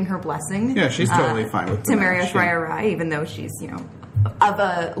is giving her blessing. Yeah, she's totally fine with to marry Aishwarya Rai, even though she's, of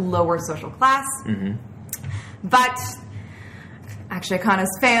a lower social class. But Akshay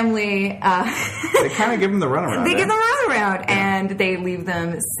Khanna's family... they kind of give him the runaround. They give them the runaround, and they leave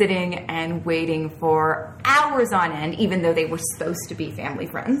them sitting and waiting for hours on end, even though they were supposed to be family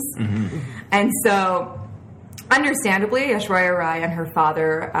friends. And so... Understandably, Aishwarya Rai and her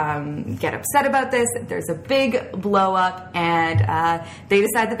father get upset about this. There's a big blow up, and they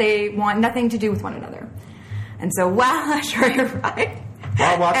decide that they want nothing to do with one another. And so while Aishwarya Rai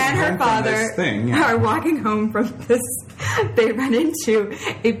and her father are walking home from this, they run into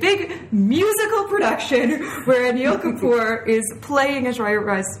a big musical production where Anil Kapoor is playing Aishwarya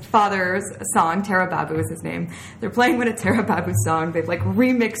Rai's father's song. Tara Babu is his name. They're playing one of Tara Babu's song. They've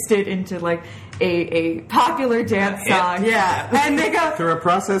remixed it into a popular dance song. Yeah. And they go through a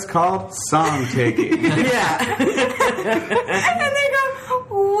process called song taking. Yeah. And they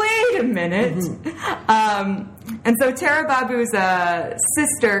go, wait a minute. And so Tara Babu's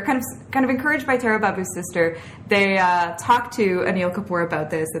sister, kind of encouraged by Tara Babu's sister, they talk to Anil Kapoor about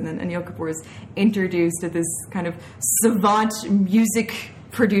this, and then Anil Kapoor is introduced to this kind of savant music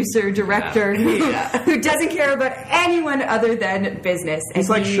producer, director who doesn't care about anyone other than business. He's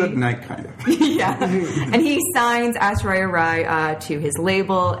like Suge Knight, kind of. Yeah. And he signs Aishwarya Rai to his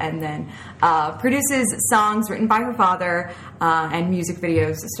label, and then produces songs written by her father and music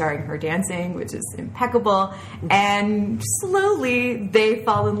videos starring her dancing, which is impeccable. And slowly they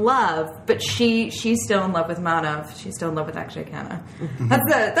fall in love, but she's still in love with Manav. She's still in love with Akshay Khanna.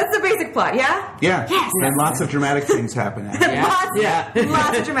 That's the basic plot, yeah? Yeah. Yes. And lots of dramatic things happen.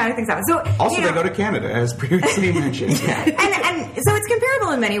 Lots of dramatic things happen. So also, they go to Canada, as previously mentioned. And so it's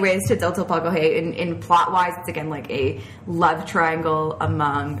comparable in many ways to Dil To Pagal Hai. In plot-wise, it's again like a love triangle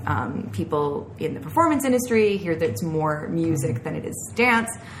among people in the performance industry. Here, it's more music than it is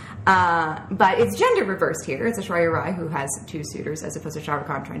dance. But it's gender reversed here. It's Aishwarya Rai who has two suitors, as opposed to Shah Rukh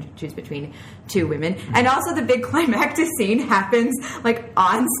Khan trying to choose between two women. And also the big climactic scene happens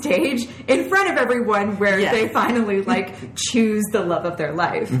on stage in front of everyone, where they finally choose the love of their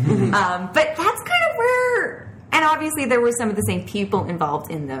life. But that's kind of where... And obviously there were some of the same people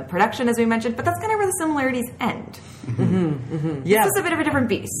involved in the production, as we mentioned, but that's kind of where the similarities end. Yeah. This is a bit of a different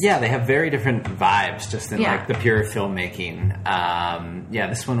beast. Yeah, they have very different vibes just in the pure filmmaking.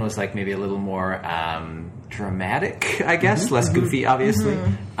 This one was maybe a little more dramatic, I guess, less goofy, obviously.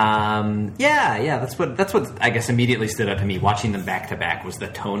 That's what I guess immediately stood out to me. Watching them back to back was the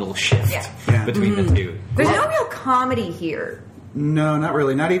tonal shift between the two. There's no real comedy here. No, not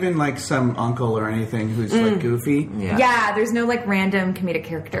really. Not even some uncle or anything who's goofy. Yeah, there's no random comedic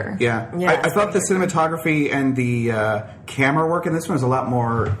character. Yeah. I thought the cinematography and the camera work in this one was a lot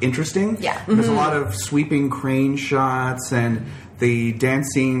more interesting. Yeah. There's a lot of sweeping crane shots, and the dance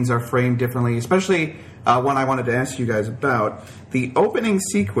scenes are framed differently, especially one I wanted to ask you guys about. The opening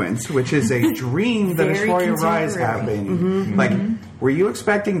sequence, which is a dream that Aishwarya Rai is having. Were you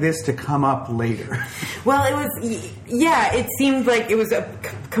expecting this to come up later? Well, it was... Yeah, it seemed like it was a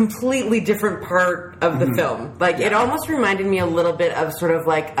completely different part of the film. It almost reminded me a little bit of sort of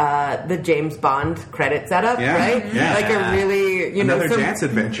the James Bond credit setup, right? Yeah. A really, another dance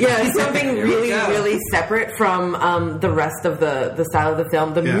adventure. Yeah, something really separate from the rest of the style of the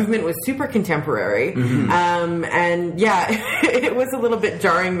film. The movement was super contemporary. And it was a little bit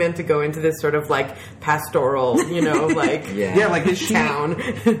jarring then to go into this sort of pastoral, is she... town.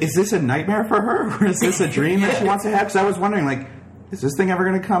 Is this a nightmare for her, or is this a dream that she wants to have? Because I was wondering, is this thing ever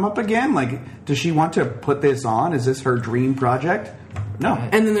going to come up again? Does she want to put this on? Is this her dream project? No.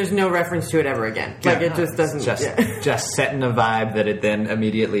 And then there's no reference to it ever again. It just doesn't... Just setting a vibe that it then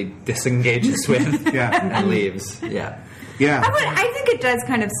immediately disengages with and leaves. Yeah. I think it does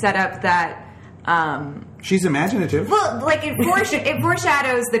kind of set up that... she's imaginative. Well, it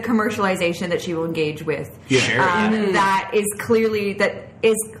foreshadows the commercialization that she will engage with. That is clearly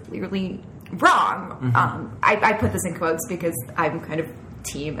wrong. I put this in quotes because I'm kind of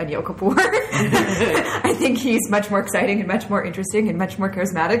Team Anil Kapoor. I think he's much more exciting and much more interesting and much more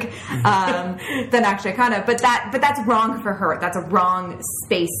charismatic than Akshay Khanna. But that's wrong for her. That's a wrong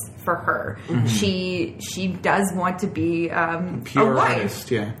space for her. Mm-hmm. She does want to be pure a wife.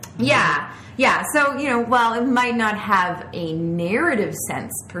 Artist, yeah. Yeah. So, while it might not have a narrative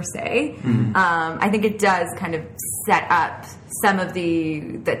sense per se, I think it does kind of set up some of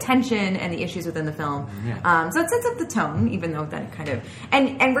the tension and the issues within the film. Yeah. So it sets up the tone, even though that kind of...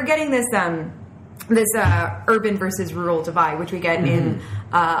 And we're getting this urban versus rural divide, which we get in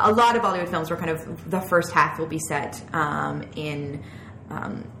a lot of Bollywood films where kind of the first half will be set in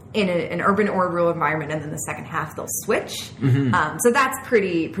an urban or rural environment, and then the second half they'll switch. So that's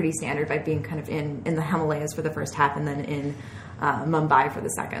pretty standard, by being kind of in the Himalayas for the first half and then in Mumbai for the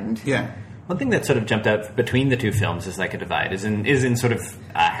second. Yeah. One thing that sort of jumped out between the two films is like a divide, is in sort of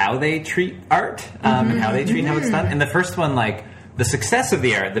how they treat art and how they treat how it's done. And the first one, like, the success of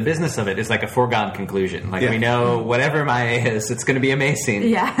the art, the business of it, is like a foregone conclusion. Like, we know whatever Maya is, it's going to be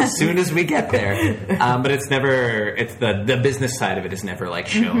amazing as soon as we get there. But it's the business side of it is never like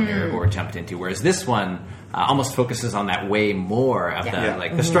shown or jumped into. Whereas this one almost focuses on that way more of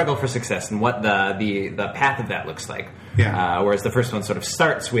the struggle for success and what the path of that looks like. Whereas the first one sort of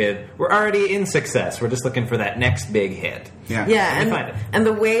starts with, we're already in success, we're just looking for that next big hit. And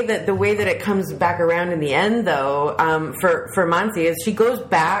the way that it comes back around in the end, though, for Mansi, is she goes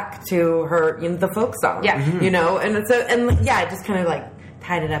back to her the folk song. And it just kind of like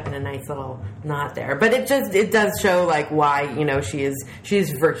tied it up in a nice little knot there. But it does show like why she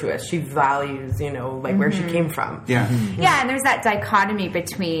is virtuous. She values like where she came from. And there's that dichotomy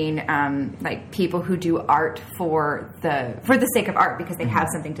between like people who do art for the sake of art, because they have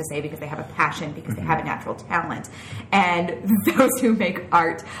something to say, because they have a passion, because they have a natural talent, and those who make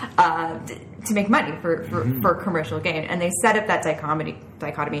art to make money for commercial gain. And they set up that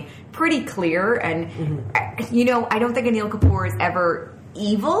dichotomy pretty clear. And I don't think Anil Kapoor is ever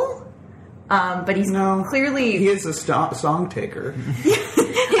evil, but he's clearly... He is a song taker.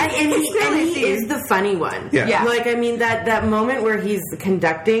 and he is the funny one. Like, I mean, that moment where he's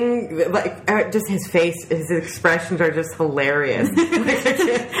conducting, like, just his face, his expressions are just hilarious. And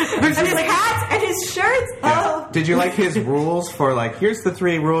his hat and his shirts. Did you like his rules for, like, here's the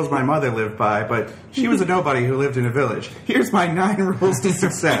 3 rules my mother lived by, but she was a nobody who lived in a village. Here's my 9 rules to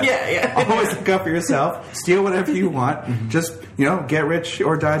success. Always look out for yourself. Steal whatever you want. Just, get rich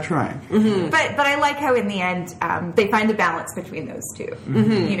or die trying. But I like how in the end they find the balance between those two.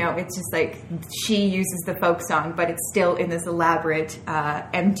 It's just like she uses the folk song, but it's still in this elaborate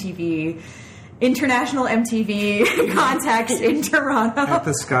international MTV context in Toronto. At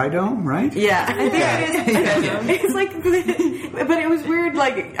the Sky Dome, right? Yeah. I think it is. It's like, but it was weird.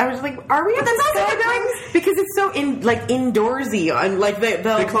 Like, I was like, are we at the Sky Dome? Because it's so indoorsy. On like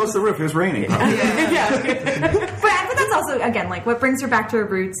they closed the roof. It was raining. But that's also, again, like what brings her back to her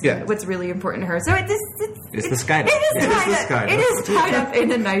roots. And what's really important to her. So it's the Sky Dome. It is tied up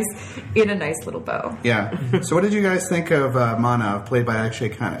in a nice little bow. Yeah. So what did you guys think of Manav, played by Akshay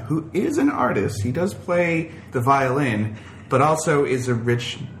Khanna, who is an artist? He does play the violin, but also is a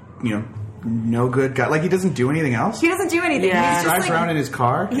rich, no good guy. Like, he doesn't do anything else. He doesn't do anything. Yeah. He drives around in his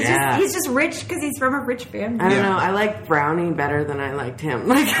car. He's just rich because he's from a rich family. I don't know. I like Brownie better than I liked him.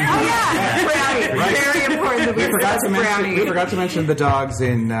 Like, Brownie. Right. Very important that we forgot to mention the dogs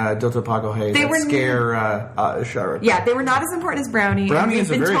in Dil To Pagal Hai that scare Shah. Yeah, they were not as important as Brownie. Brownie is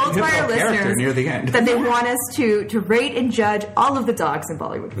a very pivotal character near the end. That they want us to rate and judge all of the dogs in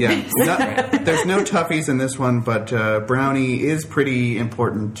Bollywood movies. There's no toughies in this one, but Brownie is pretty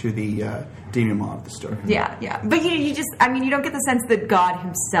important to the denouement of the story. Yeah. But you just, you don't get the sense that God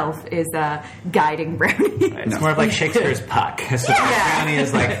himself is guiding Brownie. It's more of like Shakespeare's Puck. So Brownie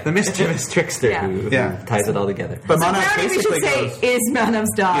is like the mischievous trickster who ties it all together. But so Manav Brownie, we should say, is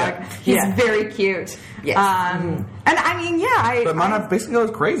Manav's dog. Yeah. He's very cute. Yes. And But Manav basically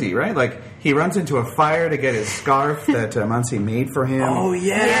goes crazy, right? Like, he runs into a fire to get his scarf that Mansi made for him. Oh,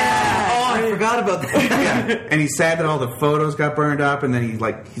 yeah. Oh, I forgot about that. And he's sad that all the photos got burned up, and then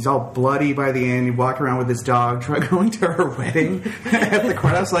he's all bloody by the end. He walked around with his dog, going to her wedding at the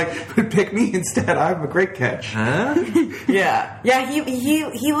courthouse, like, pick me instead. I'm a great catch. Huh? Yeah.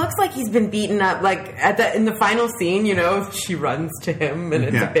 He looks like he's been beaten up. Like in the final scene, she runs to him, and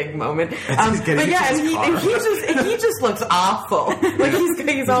it's a big moment. And he just looks awful. Like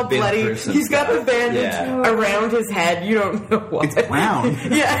he's all bloody. He's got the bandage around his head. You don't know why. It's brown.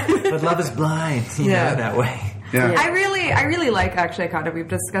 But love is blind. That way. Yeah. I really like Akshay Khanna. We've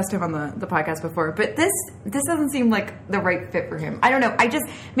discussed him on the podcast before, but this doesn't seem like the right fit for him. I don't know. I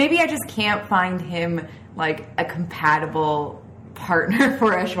just can't find him like a compatible partner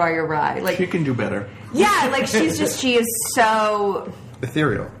for Aishwarya Rai. Like, She can do better. yeah, like she is so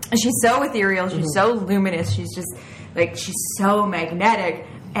Ethereal. she's so ethereal. She's so luminous. She's just like she's so magnetic.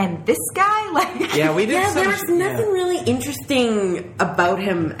 And this guy, like, Yeah, we did. Yeah, some, there was nothing really interesting about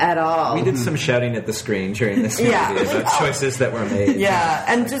him at all. We did some shouting at the screen during this movie Yeah. about choices that were made. Yeah,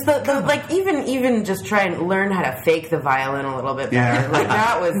 and just the like even just try and learn how to fake the violin a little bit better. Yeah. Like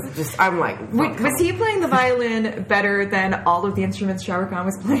that was just I'm like, was he playing the violin better than all of the instruments Shah Rukh Khan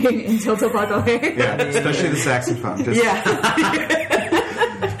was playing in Taal Pagal? Yeah, especially the saxophone. Just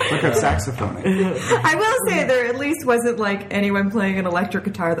look up saxophoning. I will say there at least wasn't like anyone playing an electric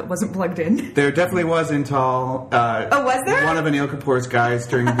guitar that wasn't plugged in. There definitely was in Taal. Oh, was there? One of Anil Kapoor's guys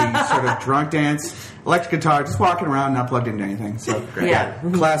during the sort of drunk dance, electric guitar, just walking around, not plugged into anything. So, Yeah.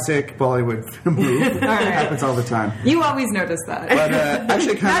 classic Bollywood move. Happens all the time. You always notice that. But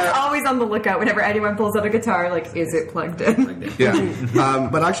actually, kind That's of. always on the lookout whenever anyone pulls out a guitar, like, is it plugged in? Yeah,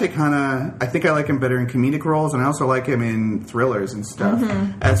 but actually, kind of, I think I like him better in comedic roles, and I also like him in thrillers and stuff.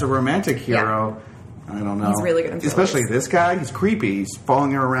 As a romantic hero, I don't know. He's really good in thrillers. Especially this guy, he's creepy. He's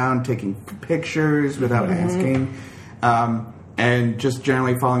following her around, taking pictures without asking, and just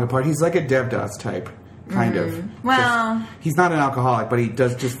generally falling apart. He's like a Devdas type, kind of. Well- Just- he's not an alcoholic, but he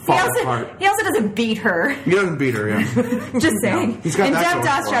does just fall apart. He also doesn't beat her. He doesn't beat her, yeah. Just saying. He's got in that going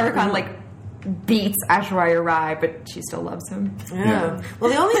Devdas, for Shah him. Rukh Khan, like, beats Aishwarya Rai, but she still loves him. Yeah. Well,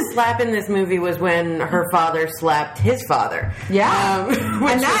 the only slap in this movie was when her father slapped his father. Yeah. Which And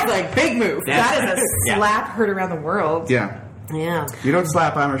was that- like big move. That is a Yeah. slap heard around the world. Yeah. Yeah. You don't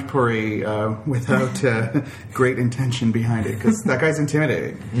slap Amish Puri without great intention behind it, because that guy's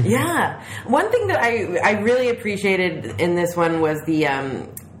intimidating. Yeah. One thing that I really appreciated in this one was the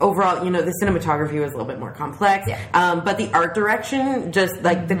overall, the cinematography was a little bit more complex. Yeah. But the art direction, just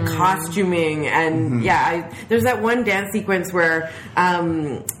like the costuming and there's that one dance sequence where I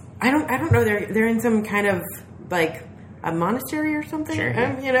don't know, they're in some kind of like a monastery or something. Sure.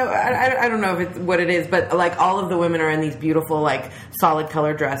 I don't know if it's what it is, but like all of the women are in these beautiful like solid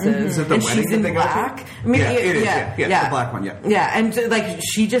color dresses. Is it the and wedding she's that in they go to? black. I mean, Yeah, it is, yeah, the black one, yeah. Yeah, and like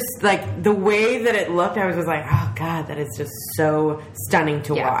she just like the way that it looked, I was just like, oh god, that is just so stunning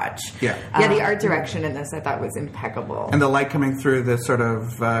to Yeah. watch. Yeah. Yeah, the art direction in this I thought was impeccable. And the light coming through the sort of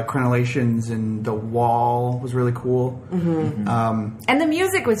crenellations in the wall was really cool. And the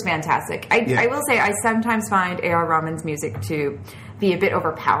music was fantastic. I will say I sometimes find A.R. Rahman's music to be a bit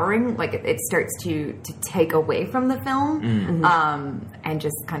overpowering. Like it starts to take away from the film, and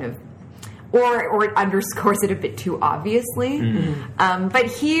just kind of, or it underscores it a bit too obviously. But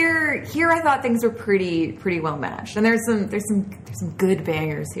here I thought things were pretty well matched, and there's some good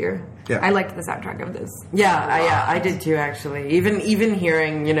bangers here. Yeah. I liked the soundtrack of this. Yeah, I did too. Actually, even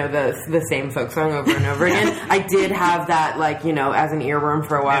hearing the same folk song over and over again, I did have that as an earworm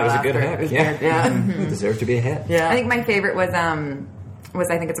for a while. It was a good after. hook. It was Yeah. good, yeah. Deserved to be a hit. Yeah. I think my favorite was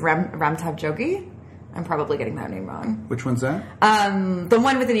I think it's Ramtav Jogi. I'm probably getting that name wrong. Which one's that? The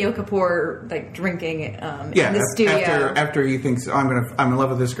one with Anil Kapoor like drinking in the studio. After he thinks, I'm in love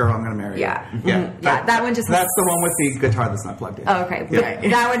with this girl, I'm gonna marry Yeah. her. Yeah. Yeah, that one just has- That's the one with the guitar that's not plugged in. Oh, okay. Yeah.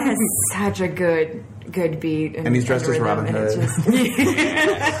 That one has such a good beat. And he's dressed as rhythm, Robin and it's Hood.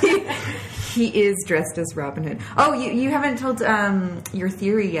 just- he is dressed as Robin Hood. Oh, you haven't told your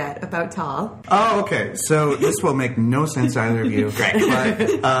theory yet about Taal. Oh, okay. So this will make no sense to either of you. But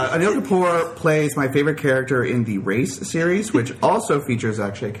Anil Kapoor plays my favorite character in the Race series, which also features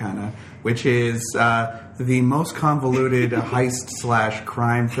Akshay Khanna, which is the most convoluted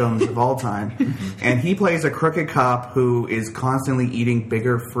heist/crime films of all time. And he plays a crooked cop who is constantly eating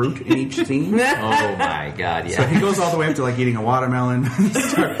bigger fruit in each scene. Oh my god, yeah. So he goes all the way up to like eating a watermelon,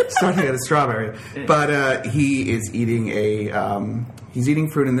 starting at a strawberry. But he is eating he's eating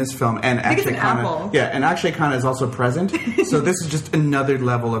fruit in this film, and think it's Akshay an apple. Khanna. Yeah, and Akshay Khanna is also present. So this is just another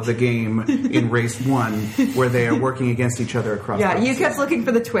level of the game in Race 1, where they are working against each other across. Yeah, you purposes. kept looking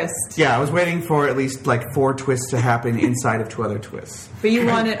for the twist. Yeah, I was waiting for at least like 4 twists to happen inside of 2 other twists. But you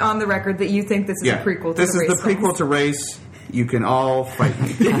want it on the record that you think this is a prequel to this the is Race the prequel films. to Race. You can all fight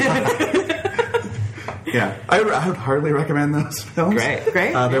me. Yeah, I would hardly recommend those films. Great.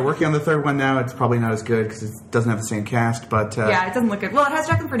 They're working on the 3rd one now. It's probably not as good because it doesn't have the same cast. But Yeah, it doesn't look good. Well, it has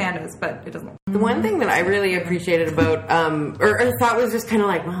Jacqueline Fernandez, but it doesn't look The one thing that I really appreciated about, or thought was just kind of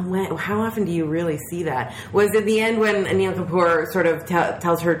like, well, how often do you really see that? Was at the end when Anil Kapoor sort of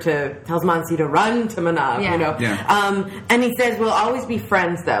tells Mansi to run to Manav, Yeah. Yeah. and he says, we'll always be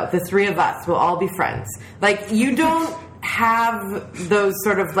friends though. The 3 of us will all be friends. Like, you don't have those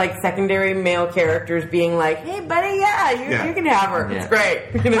sort of like secondary male characters being like, "Hey, buddy, you can have her. It's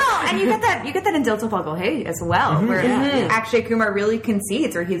great." You know? Well, and you get that in Dilto Pagal Hey as well, where Akshay Kumar really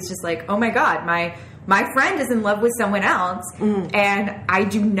concedes, or he's just like, "Oh my god, my friend is in love with someone else, and I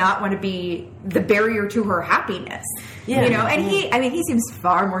do not want to be the barrier to her happiness." Yeah. You know, and he seems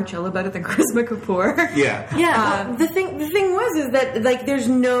far more chill about it than Charisma Kapoor. Well, the thing is that like there's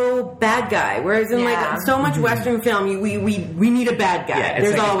no bad guy, whereas in like so much Western film, we need a bad guy. Yeah,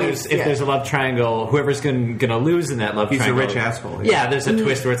 there's like always if there's a love triangle, whoever's gonna lose in that love triangle, he's a rich asshole. Yeah, there's a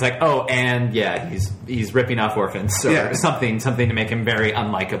twist where it's like, oh, and he's ripping off orphans or something to make him very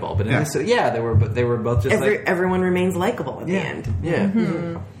unlikable. But in this, they were both just everyone remains likable at the end. Yeah.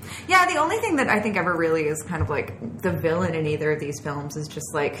 Mm-hmm. Yeah, the only thing that I think ever really is kind of like the villain in either of these films is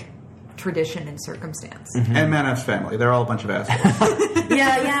just like tradition and circumstance. Mm-hmm. And Manav's family. They're all a bunch of assholes.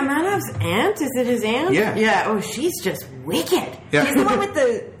 Manav's aunt? Is it his aunt? Yeah. Yeah. Oh, she's just wicked. Yeah. She's the one with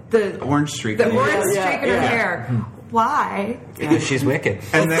the orange streak. The orange streak in her hair. Why? Because she's wicked.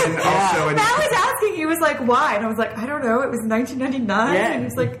 And then also... Matt was asking, he was like, why? And I was like, I don't know, it was 1999. Yeah. And he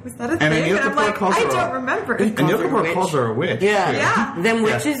was like, was that a And thing? Anil And I'm Kapoor like, calls I her don't remember. And Anil Kapoor calls her a witch. Yeah. too. Yeah. Them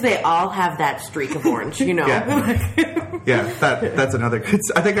witches, they all have that streak of orange, you know? Yeah, that's another good...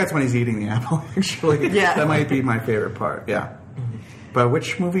 I think that's when he's eating the apple, actually. Yeah. That might be my favorite part, yeah. But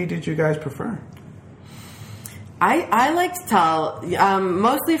which movie did you guys prefer? I liked Taal,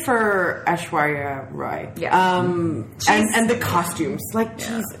 mostly for Aishwarya Rai. Yeah. And the costumes, like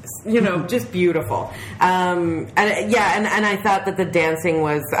Jesus, you know, just beautiful. And I thought that the dancing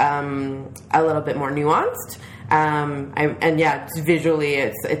was a little bit more nuanced. Visually,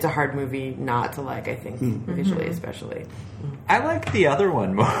 it's a hard movie not to like. I think visually, especially. I like the other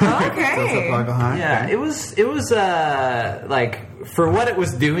one more. Okay. Yeah, it was like for what it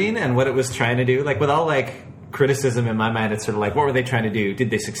was doing and what it was trying to do. Like with all like criticism in my mind, it's sort of like, what were they trying to do? Did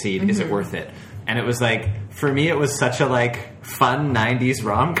they succeed? Is it worth it? And it was like, for me, it was such a like fun 90s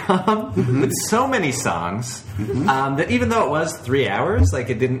rom-com with so many songs that even though it was 3 hours, like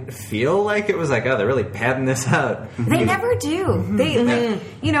it didn't feel like it was like, oh, they're really padding this out. They never do. They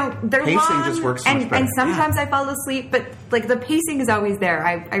you know, they're Pacing long, just works so much better. and sometimes I fall asleep, but like the pacing is always there.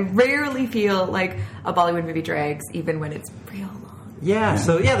 I rarely feel like a Bollywood movie drags, even when it's real long. Yeah,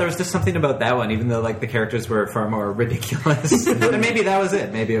 so there was just something about that one, even though like the characters were far more ridiculous. And maybe that was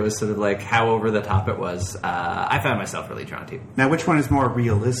it. Maybe it was sort of like how over the top it was. I found myself really drawn to. Now, which one is more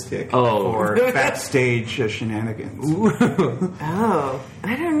realistic for backstage shenanigans? Oh,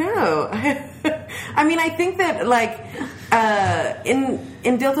 I don't know. I mean, I think that like in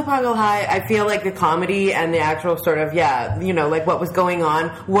Dilto Pagal Hai, I feel like the comedy and the actual sort of like what was going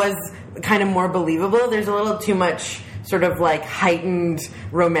on was kind of more believable. There's a little too much sort of like heightened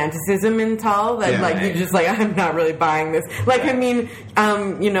romanticism in Taal that you're just like, I'm not really buying this. Like, I mean,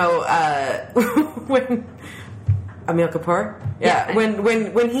 when Anil Kapoor,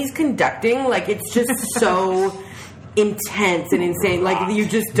 when he's conducting, like it's just so intense and insane. Like you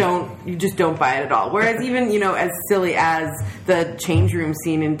just don't buy it at all. Whereas even as silly as the change room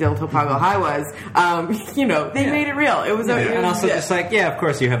scene in Dilto Pagal Hai was, they made it real. It was and also just like of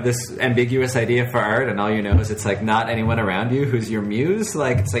course you have this ambiguous idea for art, and all you know is it's like not anyone around you who's your muse.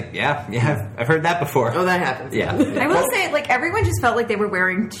 Like it's like I've heard that before. Oh, that happens. Yeah, I will say like everyone just felt like they were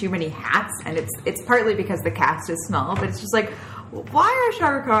wearing too many hats, and it's partly because the cast is small, but it's just like, why are Shah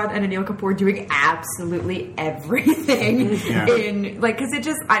Rukh Khan and Anil Kapoor doing absolutely everything in like? Because it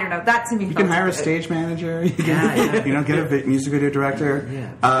just, I don't know. That to me, you can hire a stage manager. You can get a music video director.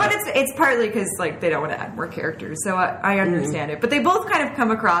 Yeah. But it's partly because like they don't want to add more characters, so I understand it. But they both kind of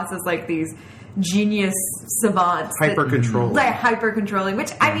come across as like these genius savants, hyper controlling, hyper controlling.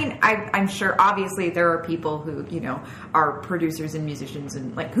 Which I mean, I'm sure obviously there are people who are producers and musicians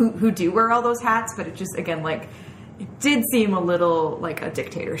and like who do wear all those hats, but it just again like. It did seem a little like a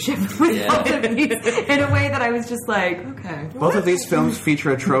dictatorship with both of these in a way that I was just like, okay. Both of these films feature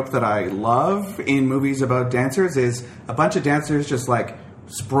a trope that I love in movies about dancers is a bunch of dancers just like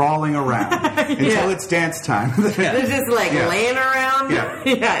sprawling around until it's dance time. They're just like laying around. Yeah.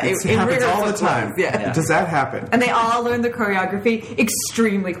 It happens all the time. Yeah. Does that happen? And they all learn the choreography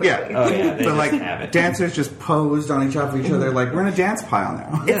extremely quickly. Yeah. Oh, yeah. But like dancers just posed on each other like we're in a dance pile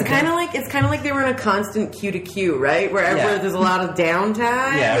now. It's kind of like they were in a constant cue to cue, right? Where there's a lot of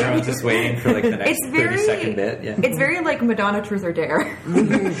downtime. Yeah, everyone's just waiting for like the next 30-second bit. Yeah. It's very like Madonna Truth or Dare.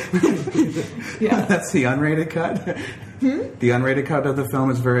 Yeah. That's the unrated cut. The unrated cut of the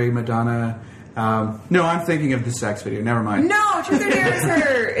film is very Madonna. No, I'm thinking of the sex video. Never mind. No, Truth or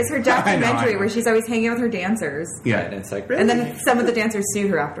Dare is her documentary I know. where she's always hanging out with her dancers. Yeah, And it's like, really? And then some of the dancers sue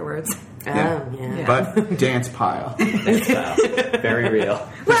her afterwards. Yeah. But dance pile. Very real.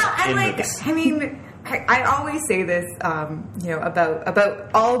 Well, and I always say this,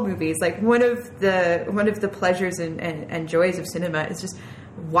 about all movies. Like one of the pleasures and joys of cinema is just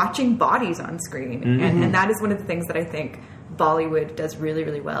watching bodies on screen, and that is one of the things that I think Bollywood does really,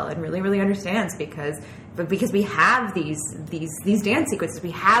 really well and really, really understands because we have these dance sequences,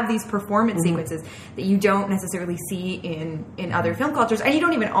 we have these performance sequences that you don't necessarily see in other film cultures, and you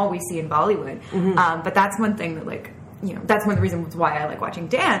don't even always see in Bollywood. But that's one thing that that's one of the reasons why I like watching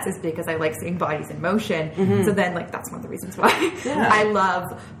dance is because I like seeing bodies in motion. So then that's one of the reasons why I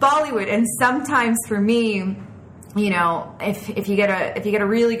love Bollywood. And sometimes for me, if you get a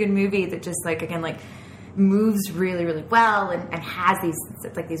really good movie that just moves really, really well and has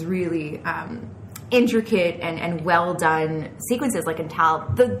these really intricate and well done sequences, like in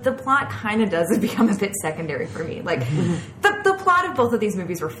Taal, the plot kind of does become a bit secondary for me. Like the plot of both of these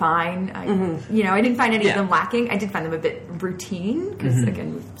movies were fine. I didn't find any of them lacking. I did find them a bit routine because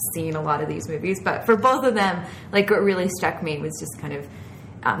again, we've seen a lot of these movies, but for both of them, what really struck me was just kind of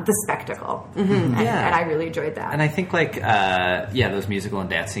the spectacle, and I really enjoyed that. And I think those musical and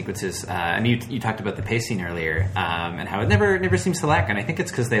dance sequences. And you talked about the pacing earlier, and how it never seems to lack. And I think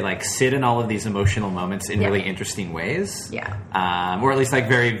it's because they sit in all of these emotional moments in really interesting ways. Or at least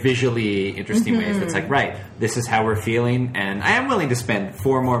very visually interesting ways. That's right, this is how we're feeling, and I am willing to spend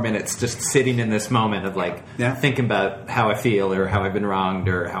 4 more minutes just sitting in this moment of thinking about how I feel or how I've been wronged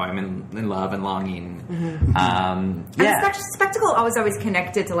or how I'm in love and longing. And the spectacle always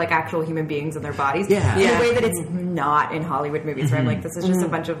connected to actual human beings and their bodies in a way that it's not in Hollywood movies, where I'm this is just a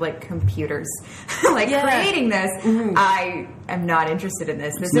bunch of computers creating this. I am not interested in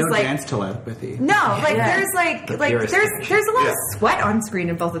this. This no is dance telepathy. No, there's a lot of sweat on screen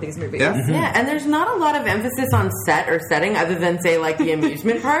in both of these movies. And there's not a lot of emphasis on set or setting other than say the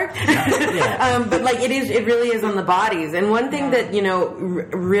amusement park. But it really is on the bodies. And one thing that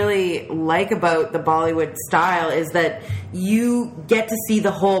really like about the Bollywood style is that you get to see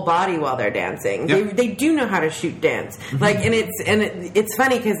the whole body while they're dancing. They do know how to shoot dance. It's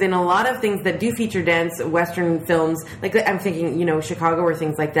funny because in a lot of things that do feature dance, Western films, I'm thinking Chicago or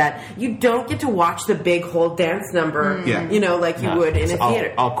things like that, you don't get to watch the big whole dance number. You would in a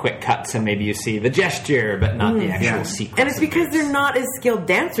theater. All quick cuts, and maybe you see the gesture, but not the actual sequence. And it's because they're not as skilled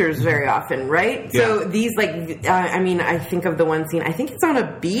dancers very often, right? So these I think of the one scene. I think it's on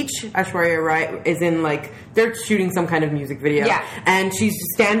a beach. Aishwarya Rai is in they're shooting some kind of music video, and she's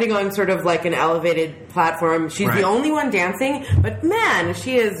standing on sort of an elevated platform. She's the only one dancing, but man,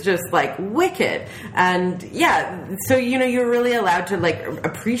 she is just wicked. And so you're really allowed to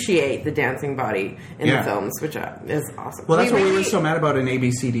appreciate the dancing body in the films, which is awesome. Well, that's what we were so mad about in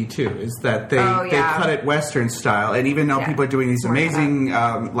ABCD too, is that they cut it Western style, and even though people are doing these amazing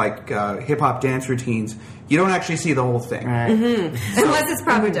hip hop dance routines, you don't actually see the whole thing. Unless it's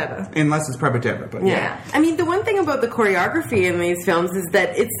Prabhudeva. But I mean, the one thing about the choreography in these films is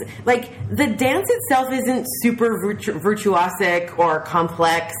that it's the dance itself isn't super virtuosic or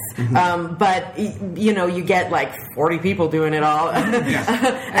complex, but you get 40 people doing it all,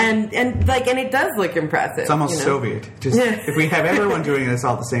 and it does look impressive. It's almost Soviet. If we have everyone doing this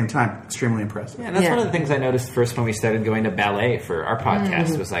all at the same time, extremely impressive. And that's one of the things I noticed first when we started going to ballet for our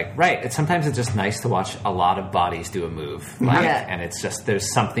podcast was sometimes it's just nice to watch a lot of bodies do a move, and it's just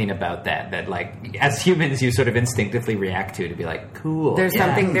there's something about that as humans you sort of instinctively react to be cool. There's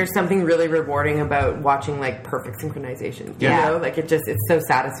something really rewarding about watching perfect synchronization. It's so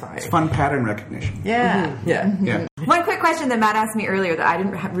satisfying. It's fun pattern recognition. One quick question that Matt asked me earlier that I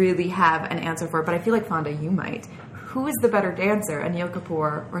didn't really have an answer for, but I feel like Fonda, you might. Who is the better dancer, Anil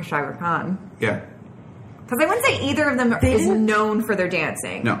Kapoor or Shah Rukh Khan? Because I wouldn't say either of them is known for their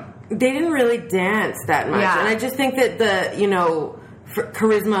dancing. No. They didn't really dance that much. And I just think that for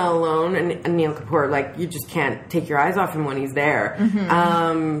charisma alone, and Anil Kapoor, you just can't take your eyes off him when he's there.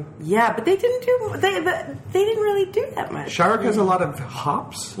 But they didn't really do that much. Shah Rukh has a lot of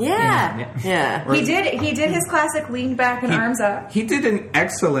hops. He did his classic lean back and arms up. He did an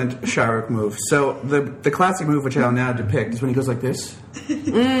excellent Shah Rukh move. So the classic move, which I'll now depict, is when he goes like this.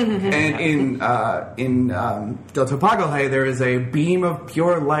 And in Delta Pagal, there is a beam of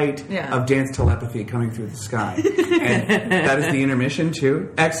pure light of dance telepathy coming through the sky, and that is the intermission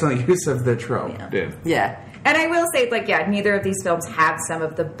too. Excellent use of the trope. And I will say, like, yeah, neither of these films have some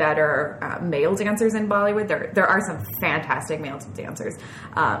of the better male dancers in Bollywood. There are some fantastic male dancers.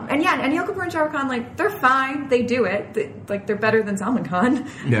 And yeah, Anil Kapoor and Shah Rukh Khan, like, they're fine. They do it. They're better than Salman Khan.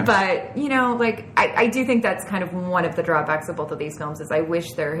 Yeah. But, you know, like, I do think that's kind of one of the drawbacks of both of these films is I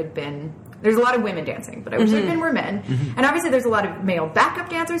wish there had been... There's a lot of women dancing, but I wish there had been more men. And obviously there's a lot of male backup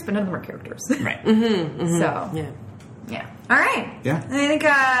dancers, but none of them are characters. Right. So, yeah. All right. Yeah. I think,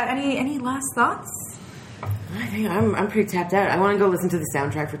 any last thoughts? I think I'm pretty tapped out. I want to go listen to the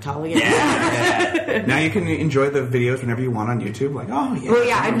soundtrack for Taal again. Yeah. Now you can enjoy the videos whenever you want on YouTube. Like, oh yeah. Well,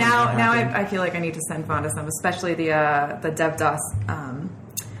 yeah. Now I feel like I need to send Fonda some, especially the Devdas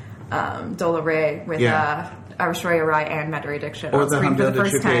Dola Ray with Aishwarya Rai and Madhuri Dixit. Or the Hamdard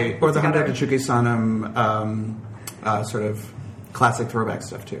Chuke Sanam sort of classic throwback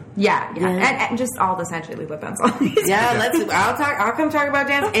stuff too. Yeah. And just all the Sanjay Leela dance songs. Yeah, I'll come talk about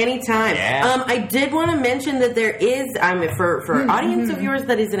dance anytime. Yeah. I did want to mention that there is for audience of yours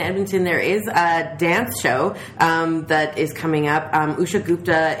that is in Edmonton, there is a dance show that is coming up. Usha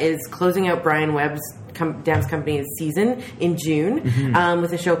Gupta is closing out Brian Webb's dance company's season in June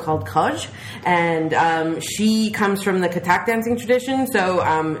with a show called Kaj, and she comes from the Kathak dancing tradition, so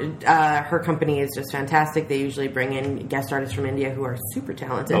her company is just fantastic. They usually bring in guest artists from India who are super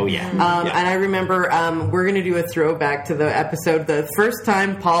talented. Oh yeah. And I remember we're going to do a throwback to the episode, the first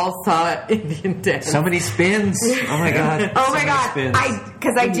time Paul saw Indian dance. So many spins. Oh my god. Oh my god.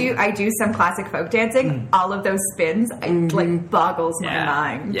 Because I do some classic folk dancing. All of those spins, like boggles my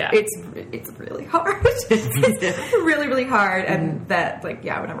mind. Yeah. It's really hard. It's really, really hard. And that, like,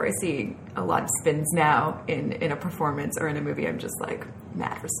 yeah, whenever I see a lot of spins now in a performance or in a movie, I'm just like,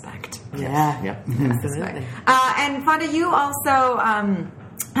 mad respect. Yeah. Absolutely. And Fonda, you also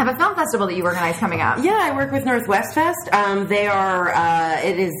have a film festival that you organize coming up. Yeah, I work with Northwest Fest. They are,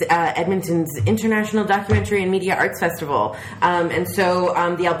 it is Edmonton's International Documentary and Media Arts Festival. And so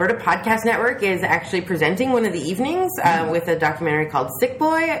the Alberta Podcast Network is actually presenting one of the evenings with a documentary called Sick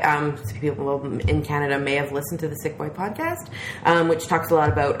Boy. People in Canada may have listened to the Sick Boy podcast, which talks a lot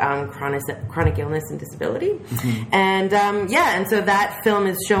about chronic illness and disability. And and so that film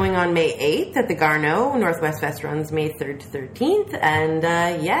is showing on May 8th at the Garneau. Northwest Fest runs May 3rd to 13th.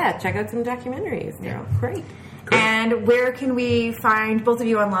 And check out some documentaries. They're all great. And where can we find both of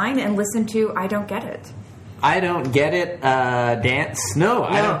you online and listen to I Don't Get It? I don't get it. Dance. No,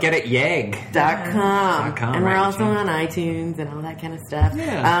 I don't get it. .com. And we're right, also on iTunes and all that kind of stuff.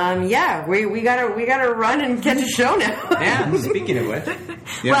 Yeah. We gotta run and catch a show now. Yeah. Speaking of which.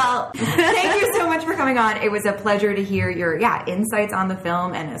 Yeah. Well, thank you so much for coming on. It was a pleasure to hear your insights on the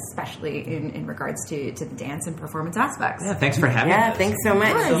film, and especially in regards to the dance and performance aspects. Yeah. Thanks for having us. Yeah, thanks so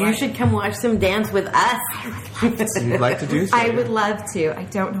much. You should come watch some dance with us. You'd like to do so? I would love to. I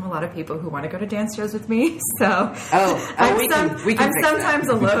don't know a lot of people who want to go to dance shows with me, so I'm sometimes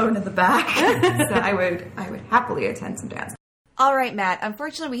alone in the back. So I would happily attend some dance. All right, Matt.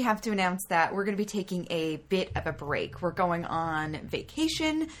 Unfortunately, we have to announce that we're going to be taking a bit of a break. We're going on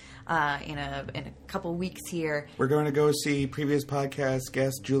vacation in a couple weeks here. We're going to go see previous podcast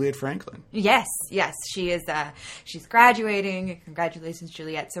guest Juliet Franklin. Yes, she is. She's graduating. Congratulations,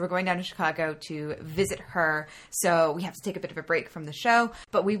 Juliet. So we're going down to Chicago to visit her. So we have to take a bit of a break from the show,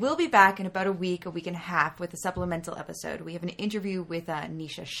 but we will be back in about a week and a half with a supplemental episode. We have an interview with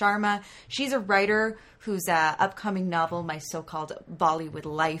Nisha Sharma. She's a writer whose upcoming novel, My So-Called Bollywood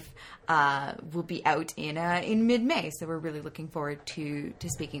Life, will be out in mid-May. So we're really looking forward to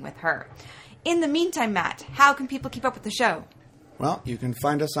speaking with her. In the meantime, Matt, how can people keep up with the show? Well, you can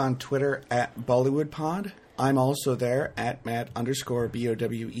find us on Twitter at BollywoodPod. I'm also there at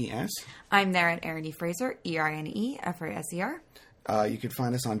Matt_BOWES. I'm there at Erin E. Fraser, ERNEFRASER. You can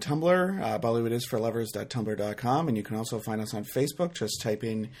find us on Tumblr, BollywoodIsForLovers.tumblr.com, and you can also find us on Facebook. Just type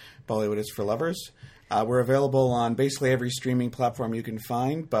in Bollywood is for Lovers. We're available on basically every streaming platform you can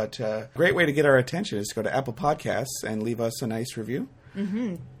find, but a great way to get our attention is to go to Apple Podcasts and leave us a nice review.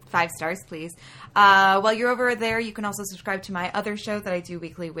 5 stars, please. While you're over there, you can also subscribe to my other show that I do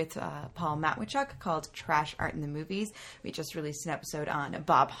weekly with Paul Matwichuk called Trash Art in the Movies. We just released an episode on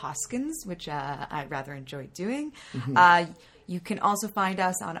Bob Hoskins, which I rather enjoyed doing. You can also find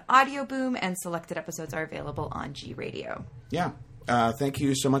us on Audio Boom, and selected episodes are available on G Radio. Yeah. Thank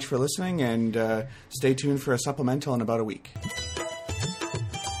you so much for listening, and stay tuned for a supplemental in about a week.